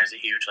ranch, and there's a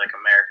huge like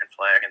American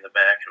flag in the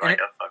back, and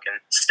like a fucking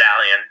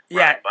stallion.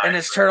 Yeah, and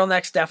his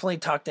turtleneck's definitely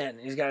tucked in.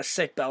 He's got a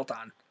sick belt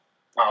on.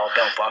 Oh,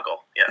 belt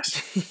buckle,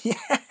 yes.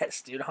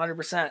 Yes, dude,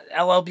 100%.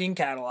 LL Bean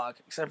catalog,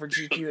 except for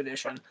GQ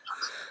edition.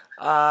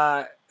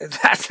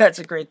 That's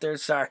a great third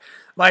star.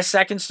 My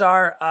second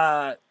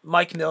star,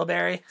 Mike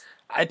Milbury.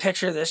 I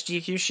picture this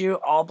GQ shoe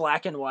all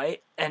black and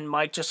white, and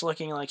Mike just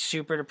looking like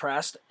super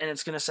depressed, and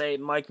it's gonna say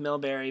Mike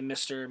Milbury,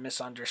 Mr.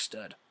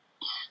 Misunderstood.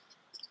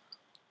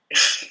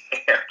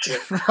 Yeah,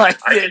 Like,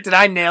 did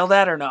I nail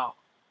that or no?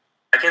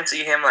 I can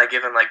see him like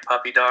giving like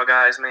puppy dog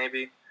eyes,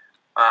 maybe.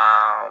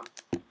 Yeah,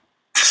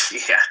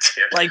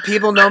 dude. Like,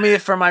 people know me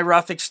for my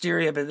rough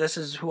exterior, but this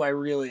is who I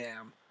really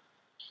am.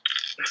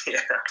 Yeah,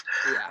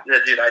 Yeah.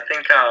 dude. I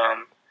think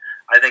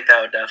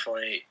that would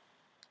definitely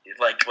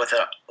like with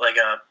a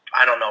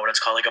I don't know what it's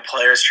called, like a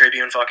Players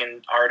Tribune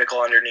fucking article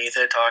underneath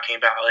it talking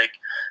about like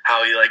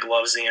how he like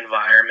loves the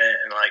environment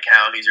and like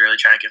how he's really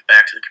trying to give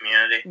back to the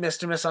community.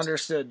 Mr.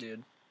 Misunderstood,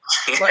 dude.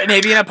 Like,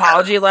 maybe an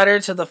apology letter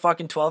to the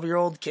fucking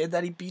 12-year-old kid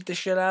that he beat the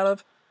shit out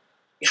of.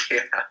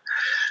 Yeah,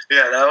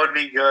 that would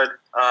be good.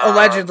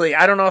 Allegedly,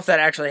 I don't know if that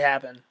actually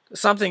happened.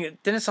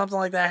 Didn't something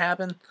like that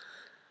happen?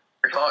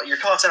 You're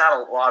tossing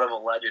out a lot of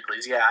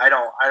allegedlys. Yeah, I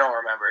don't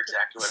remember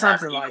exactly what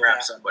Something happened. He like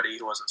grabbed that. somebody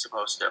who wasn't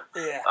supposed to.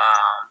 Yeah.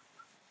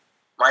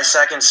 My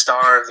second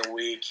star of the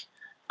week,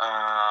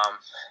 I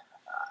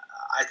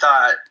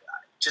thought,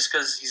 just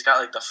because he's got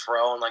like the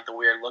fro and like the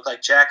weird look,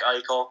 like Jack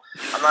Eichel.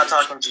 I'm not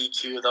talking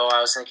GQ though.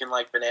 I was thinking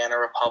like Banana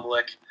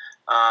Republic,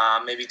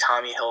 maybe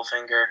Tommy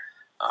Hilfiger,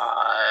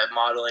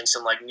 modeling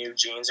some like new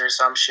jeans or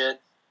some shit.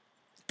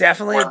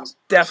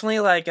 Definitely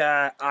like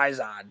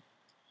Izod.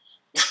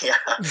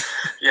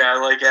 Yeah,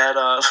 like at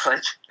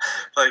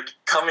like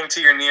coming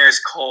to your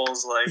nearest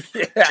Kohl's, like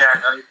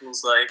Jack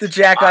Eichel's like the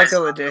Jack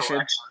Eichel Izod edition.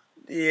 collection.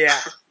 Yeah.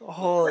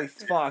 Holy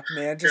fuck,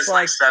 man. There's Just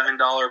like like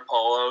 $7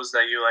 polos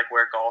that you like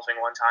wear golfing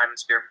one time and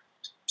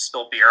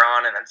spill beer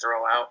on and then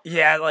throw out.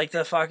 yeah, like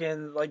the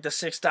fucking like the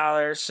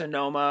 $6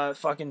 Sonoma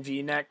fucking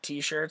V-neck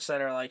t-shirts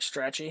that are like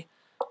stretchy,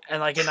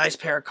 and like a nice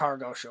pair of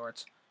cargo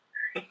shorts.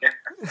 Yeah,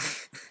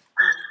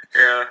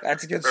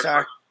 That's a good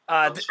star.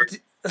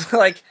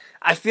 Like,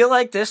 I feel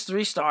like this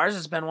 3 stars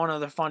has been one of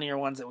the funnier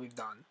ones that we've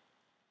done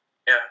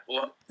yeah.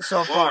 Well,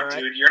 so far, right?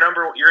 dude, your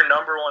number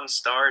 1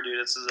 star, dude.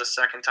 This is the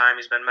second time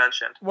he's been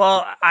mentioned.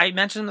 Well, I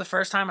mentioned him the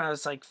first time, and I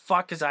was like,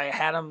 fuck, because I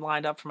had him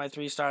lined up for my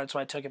 3 star, so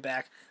I took it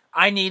back.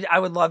 I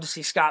would love to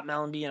see Scott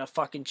Mellenby in a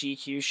fucking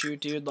GQ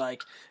shoot, dude.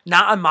 Like,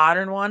 not a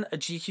modern one, a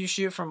GQ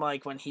shoot from,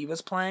 like, when he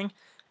was playing.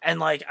 And,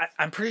 like,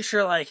 I'm pretty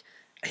sure, like,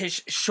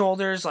 his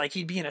shoulders, like,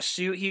 he'd be in a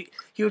suit.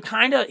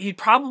 He'd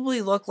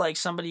probably look like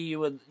somebody you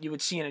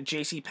would see in a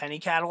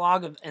JCPenney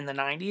catalog in the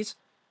 90s.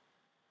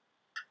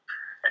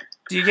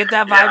 Do you get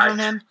that vibe from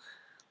him?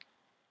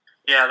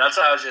 Yeah, that's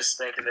what I was just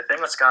thinking. The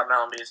thing with Scott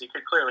Mellenby is he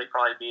could clearly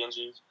probably be in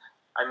G.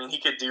 I mean, he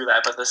could do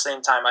that, but at the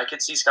same time, I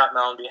could see Scott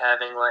Mellenby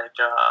having like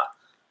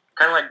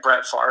kind of like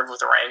Brett Favre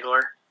with the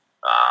Wrangler,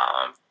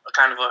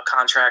 kind of a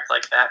contract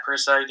like that per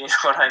se. Do you know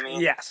what I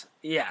mean? Yes.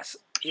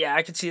 Yeah,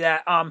 I could see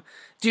that.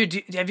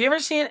 Dude, have you ever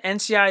seen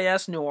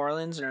NCIS New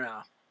Orleans or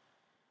no?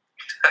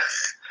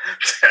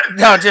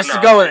 No, just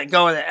go with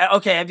it.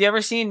 Okay, have you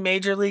ever seen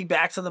Major League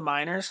Back to the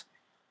Minors?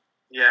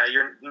 Yeah,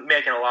 you're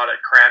making a lot of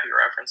crappy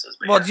references.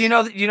 But Well, yes. do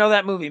you know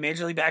that movie,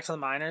 Major League Back to the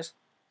Minors?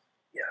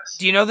 Yes.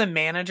 Do you know the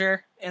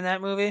manager in that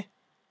movie?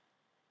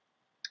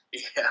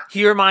 Yeah.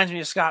 He reminds me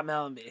of Scott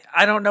Mellenby.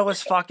 I don't know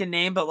his fucking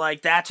name, but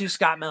like that's who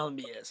Scott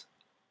Mellenby is.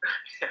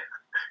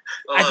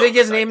 I think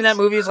his name in that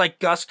movie is like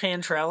Gus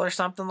Cantrell or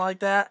something like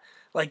that.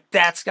 Like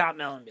that's Scott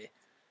Mellenby.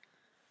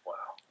 Wow.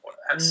 Well,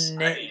 that's, I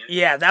mean,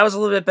 Yeah, that was a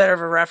little bit better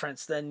of a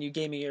reference than you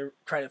gave me your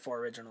credit for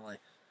originally.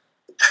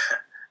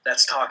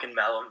 that's talking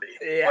Mellenby.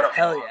 Yeah, What a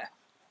hell fuck.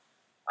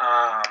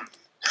 yeah.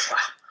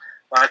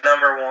 My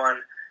number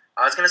 1,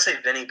 I was gonna say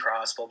Vinny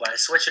Prospel, but I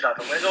switch it up.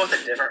 I'm gonna go with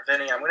a different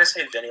Vinny. I'm gonna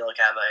say Vinny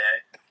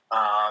Lecavalier.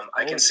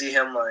 I can see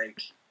him like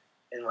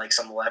in like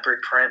some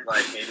leopard print,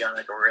 like maybe on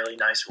like a really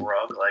nice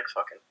rug, like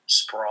fucking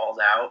sprawled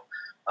out.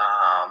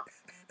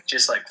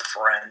 Just like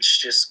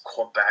French, just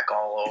Quebec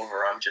all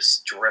over him,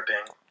 just dripping.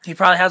 He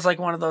probably has like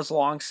one of those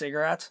long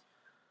cigarettes.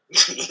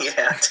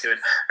 Yeah, dude.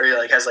 Or he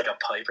like has like a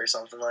pipe or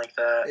something like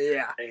that.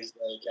 Yeah. And he's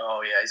like,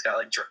 oh yeah, he's got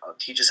like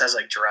he just has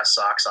like dress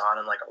socks on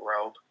and like a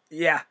robe.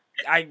 Yeah.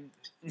 I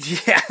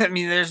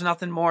mean, there's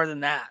nothing more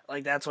than that.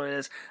 Like, that's what it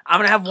is. I'm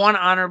going to have one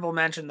honorable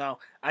mention, though.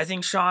 I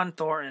think Sean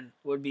Thornton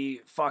would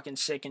be fucking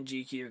sick in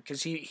GQ,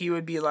 because he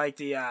would be like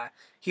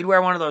he'd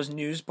wear one of those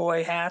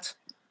newsboy hats.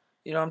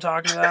 You know what I'm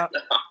talking about?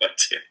 Oh,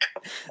 dude,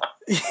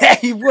 Yeah,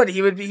 he would.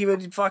 He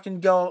would fucking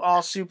go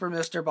all super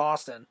Mr.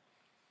 Boston.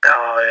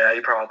 oh yeah,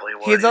 he probably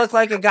would. He'd look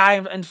like a guy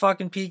in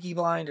fucking Peaky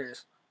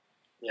Blinders.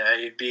 Yeah,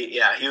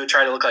 he would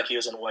try to look like he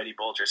was in Whitey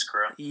Bulger's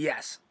crew.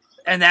 Yes.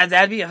 And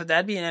that'd be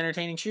an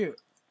entertaining shoot.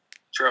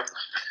 True.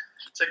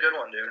 It's a good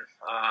one, dude.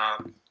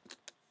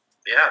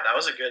 Yeah, that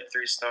was a good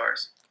 3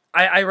 stars.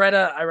 I read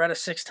a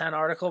 610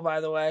 article, by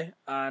the way,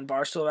 on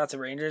Barstool about the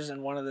Rangers,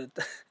 and one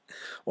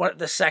of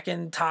the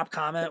second top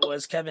comment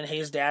was Kevin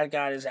Hayes' dad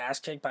got his ass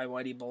kicked by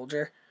Whitey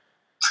Bulger.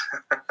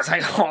 It's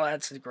like, oh,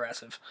 that's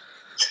aggressive.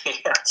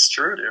 Yeah, it's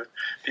true, dude.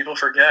 People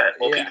forget.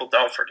 Well, Yeah. people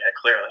don't forget,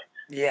 clearly.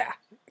 Yeah.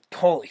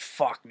 Holy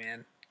fuck,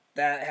 man.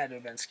 That had to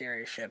have been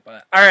scary as shit.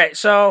 But all right,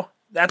 so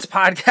that's a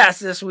podcast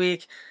this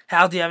week.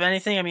 Hal, do you have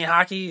anything? I mean,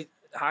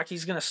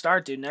 hockey's gonna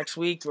start, dude. Next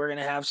week we're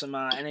gonna have some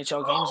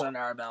NHL games under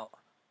our belt.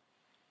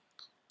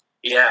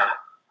 Yeah.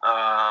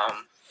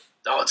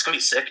 It's gonna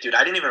be sick, dude.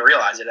 I didn't even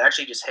realize it. It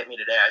actually just hit me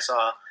today. I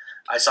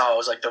saw it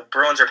was like the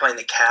Bruins are playing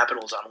the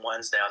Capitals on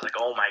Wednesday. I was like,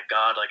 oh my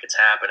god, like it's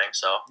happening.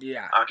 So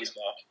Yeah. hockey's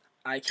back.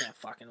 I can't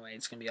fucking wait.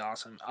 It's gonna be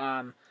awesome.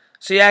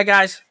 So yeah,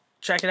 guys,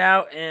 check it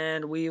out,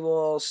 and we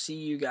will see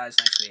you guys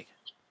next week.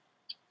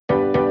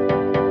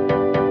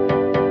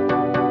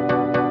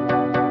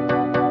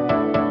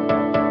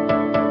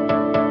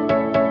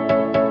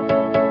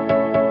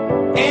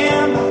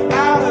 Am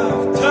out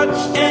of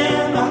touch and